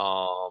 Yeah,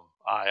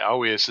 I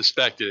always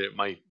suspected it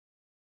might.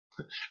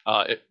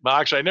 Well,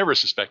 actually, I never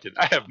suspected.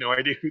 I have no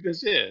idea who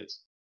this is.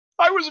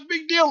 I was a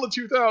big deal in the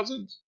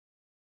 2000s.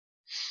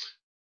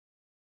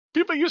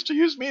 People used to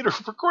use me to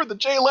record the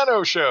Jay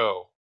Leno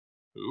show.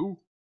 Who?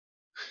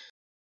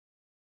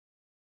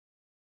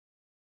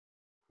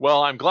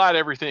 Well, I'm glad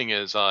everything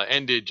is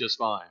ended just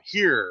fine.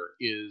 Here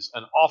is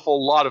an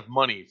awful lot of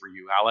money for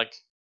you, Alec.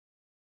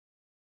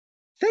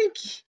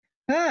 Thank you.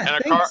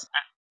 Thanks.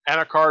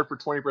 And a card for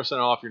 20%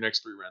 off your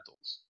next 3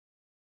 rentals.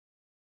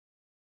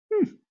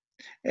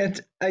 And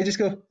I just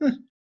go,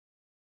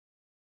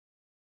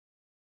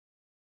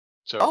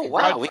 So, Oh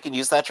wow, we can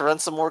use that to run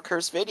some more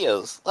cursed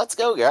videos. Let's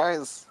go,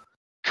 guys.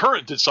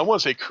 Did someone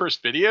say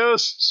cursed videos?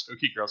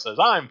 Spooky Girl says,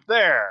 I'm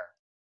there.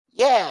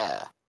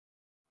 Yeah.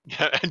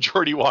 And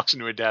Jordy walks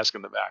into a desk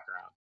in the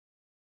background.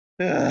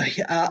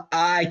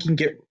 I can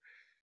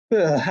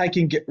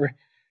get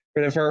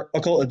rid of her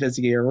occult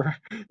investigator.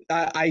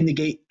 I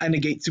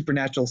negate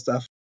supernatural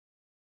stuff.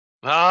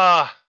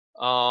 Fine.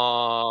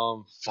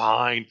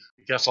 I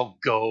guess I'll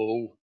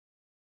go.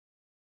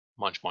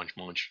 Munch, munch,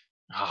 munch.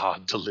 Ah,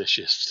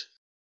 delicious.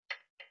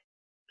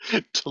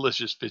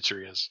 Delicious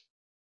picturious.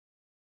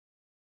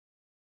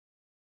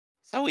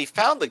 So we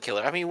found the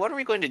killer. I mean, what are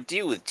we going to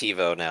do with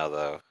TiVo now,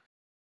 though?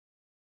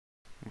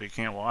 We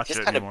can't watch He's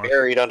it kind of anymore.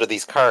 buried under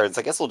these cards.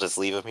 I guess we'll just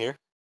leave him here.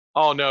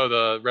 Oh no,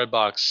 the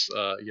Redbox,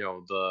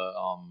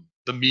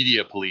 the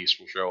media police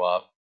will show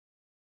up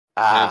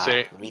and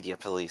say, Media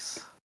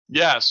police.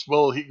 yes,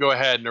 will he go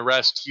ahead and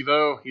arrest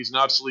TiVo? He's an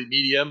obsolete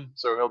medium,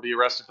 so he'll be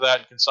arrested for that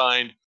and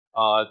consigned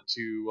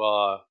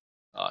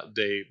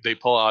they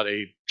pull out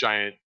a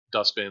giant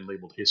dustbin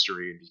labeled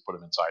history and just put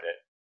him inside it.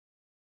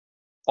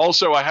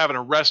 Also, I have an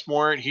arrest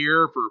warrant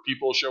here for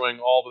people showing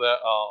all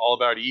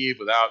about Eve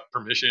without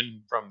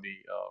permission from the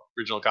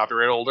original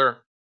copyright holder.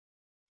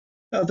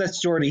 Oh,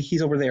 that's Jordy.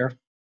 He's over there.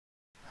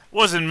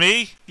 Wasn't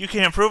me. You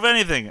can't prove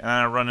anything. And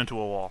I run into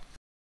a wall.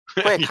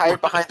 Quick,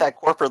 hide behind that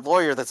corporate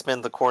lawyer that's been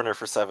in the corner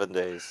for 7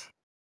 days.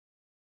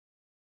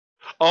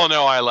 Oh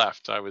no, I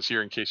left. I was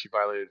here in case you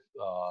violated.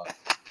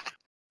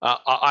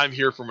 I'm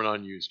here from an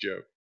unused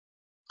joke.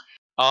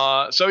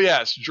 So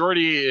yes,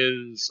 Jordy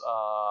is.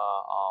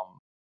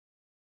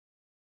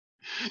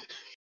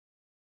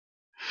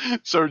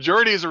 So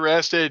Jordy is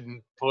arrested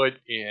and put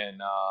in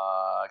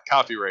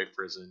copyright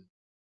prison,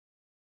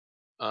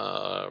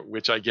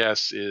 which I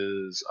guess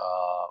is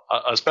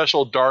a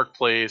special dark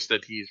place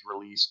that he's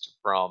released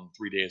from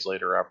 3 days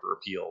later after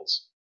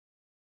appeals.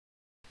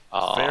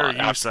 Fair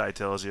use, I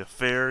tells you.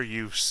 Fair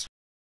use.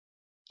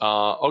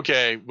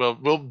 Okay,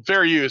 well,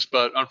 fair use,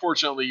 but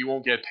unfortunately you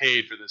won't get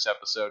paid for this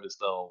episode as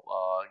they'll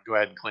go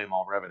ahead and claim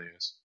all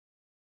revenues.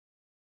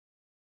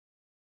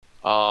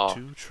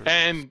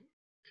 And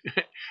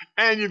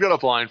you've got a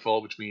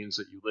blindfold, which means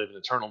that you live in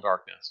eternal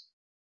darkness.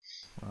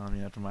 Well, I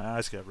mean, after my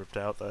eyes got ripped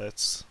out,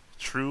 that's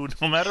true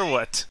no matter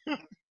what.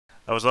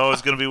 I was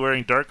always going to be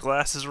wearing dark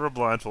glasses or a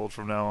blindfold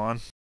from now on.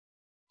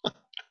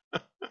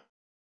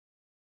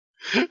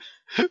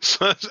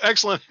 So that's an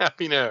excellent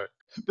happy note.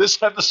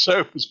 This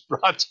episode was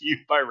brought to you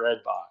by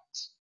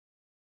Redbox.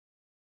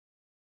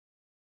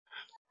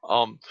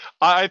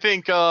 I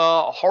think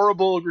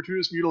horrible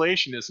gratuitous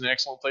mutilation is an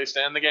excellent place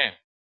to end the game.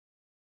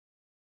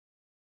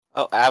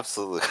 Oh,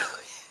 absolutely.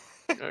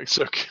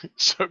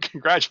 So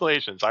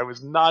congratulations. I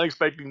was not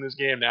expecting this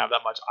game to have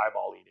that much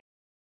eyeball eating.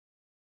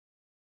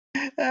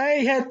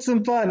 I had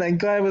some fun. I'm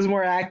glad I was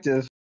more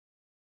active.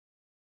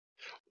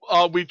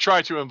 We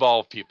try to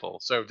involve people.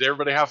 So did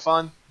everybody have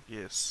fun?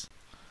 Yes.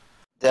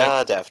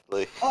 Yeah,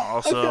 definitely.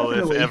 Also, if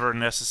definitely. ever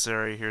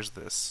necessary, here's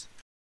this.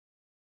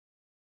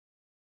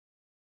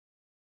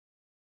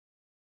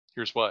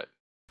 Here's what?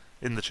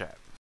 In the chat.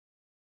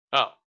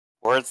 Oh.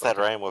 Words that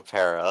rhyme with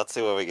para. Let's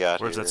see what we got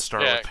Words here. that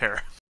start with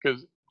para.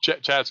 Because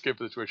chat's good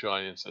for the Twitch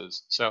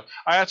audiences. So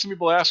I had some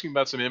people asking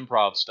about some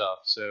improv stuff.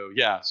 So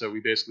yeah, so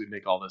we basically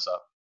make all this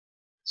up.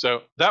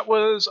 So that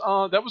was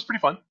pretty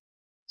fun.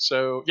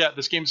 So yeah,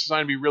 this game's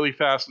designed to be really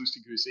fast,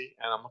 loosey goosey,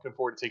 and I'm looking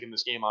forward to taking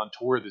this game on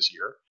tour this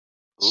year.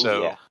 Ooh,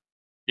 So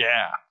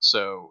yeah.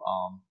 So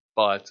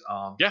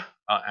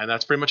and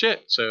that's pretty much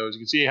it. So as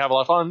you can see, have a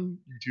lot of fun.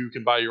 You too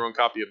can buy your own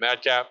copy of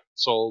Madcap,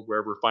 sold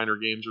wherever finer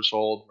games are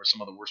sold, where some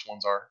of the worst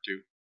ones are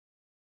too.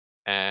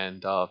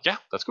 And yeah,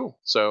 that's cool.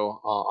 So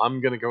I'm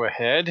gonna go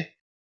ahead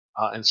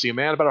and see a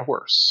man about a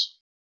horse.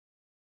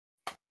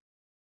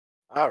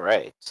 All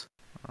right.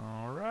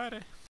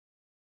 Alrighty.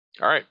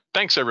 All right.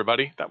 Thanks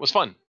everybody. That was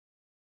fun.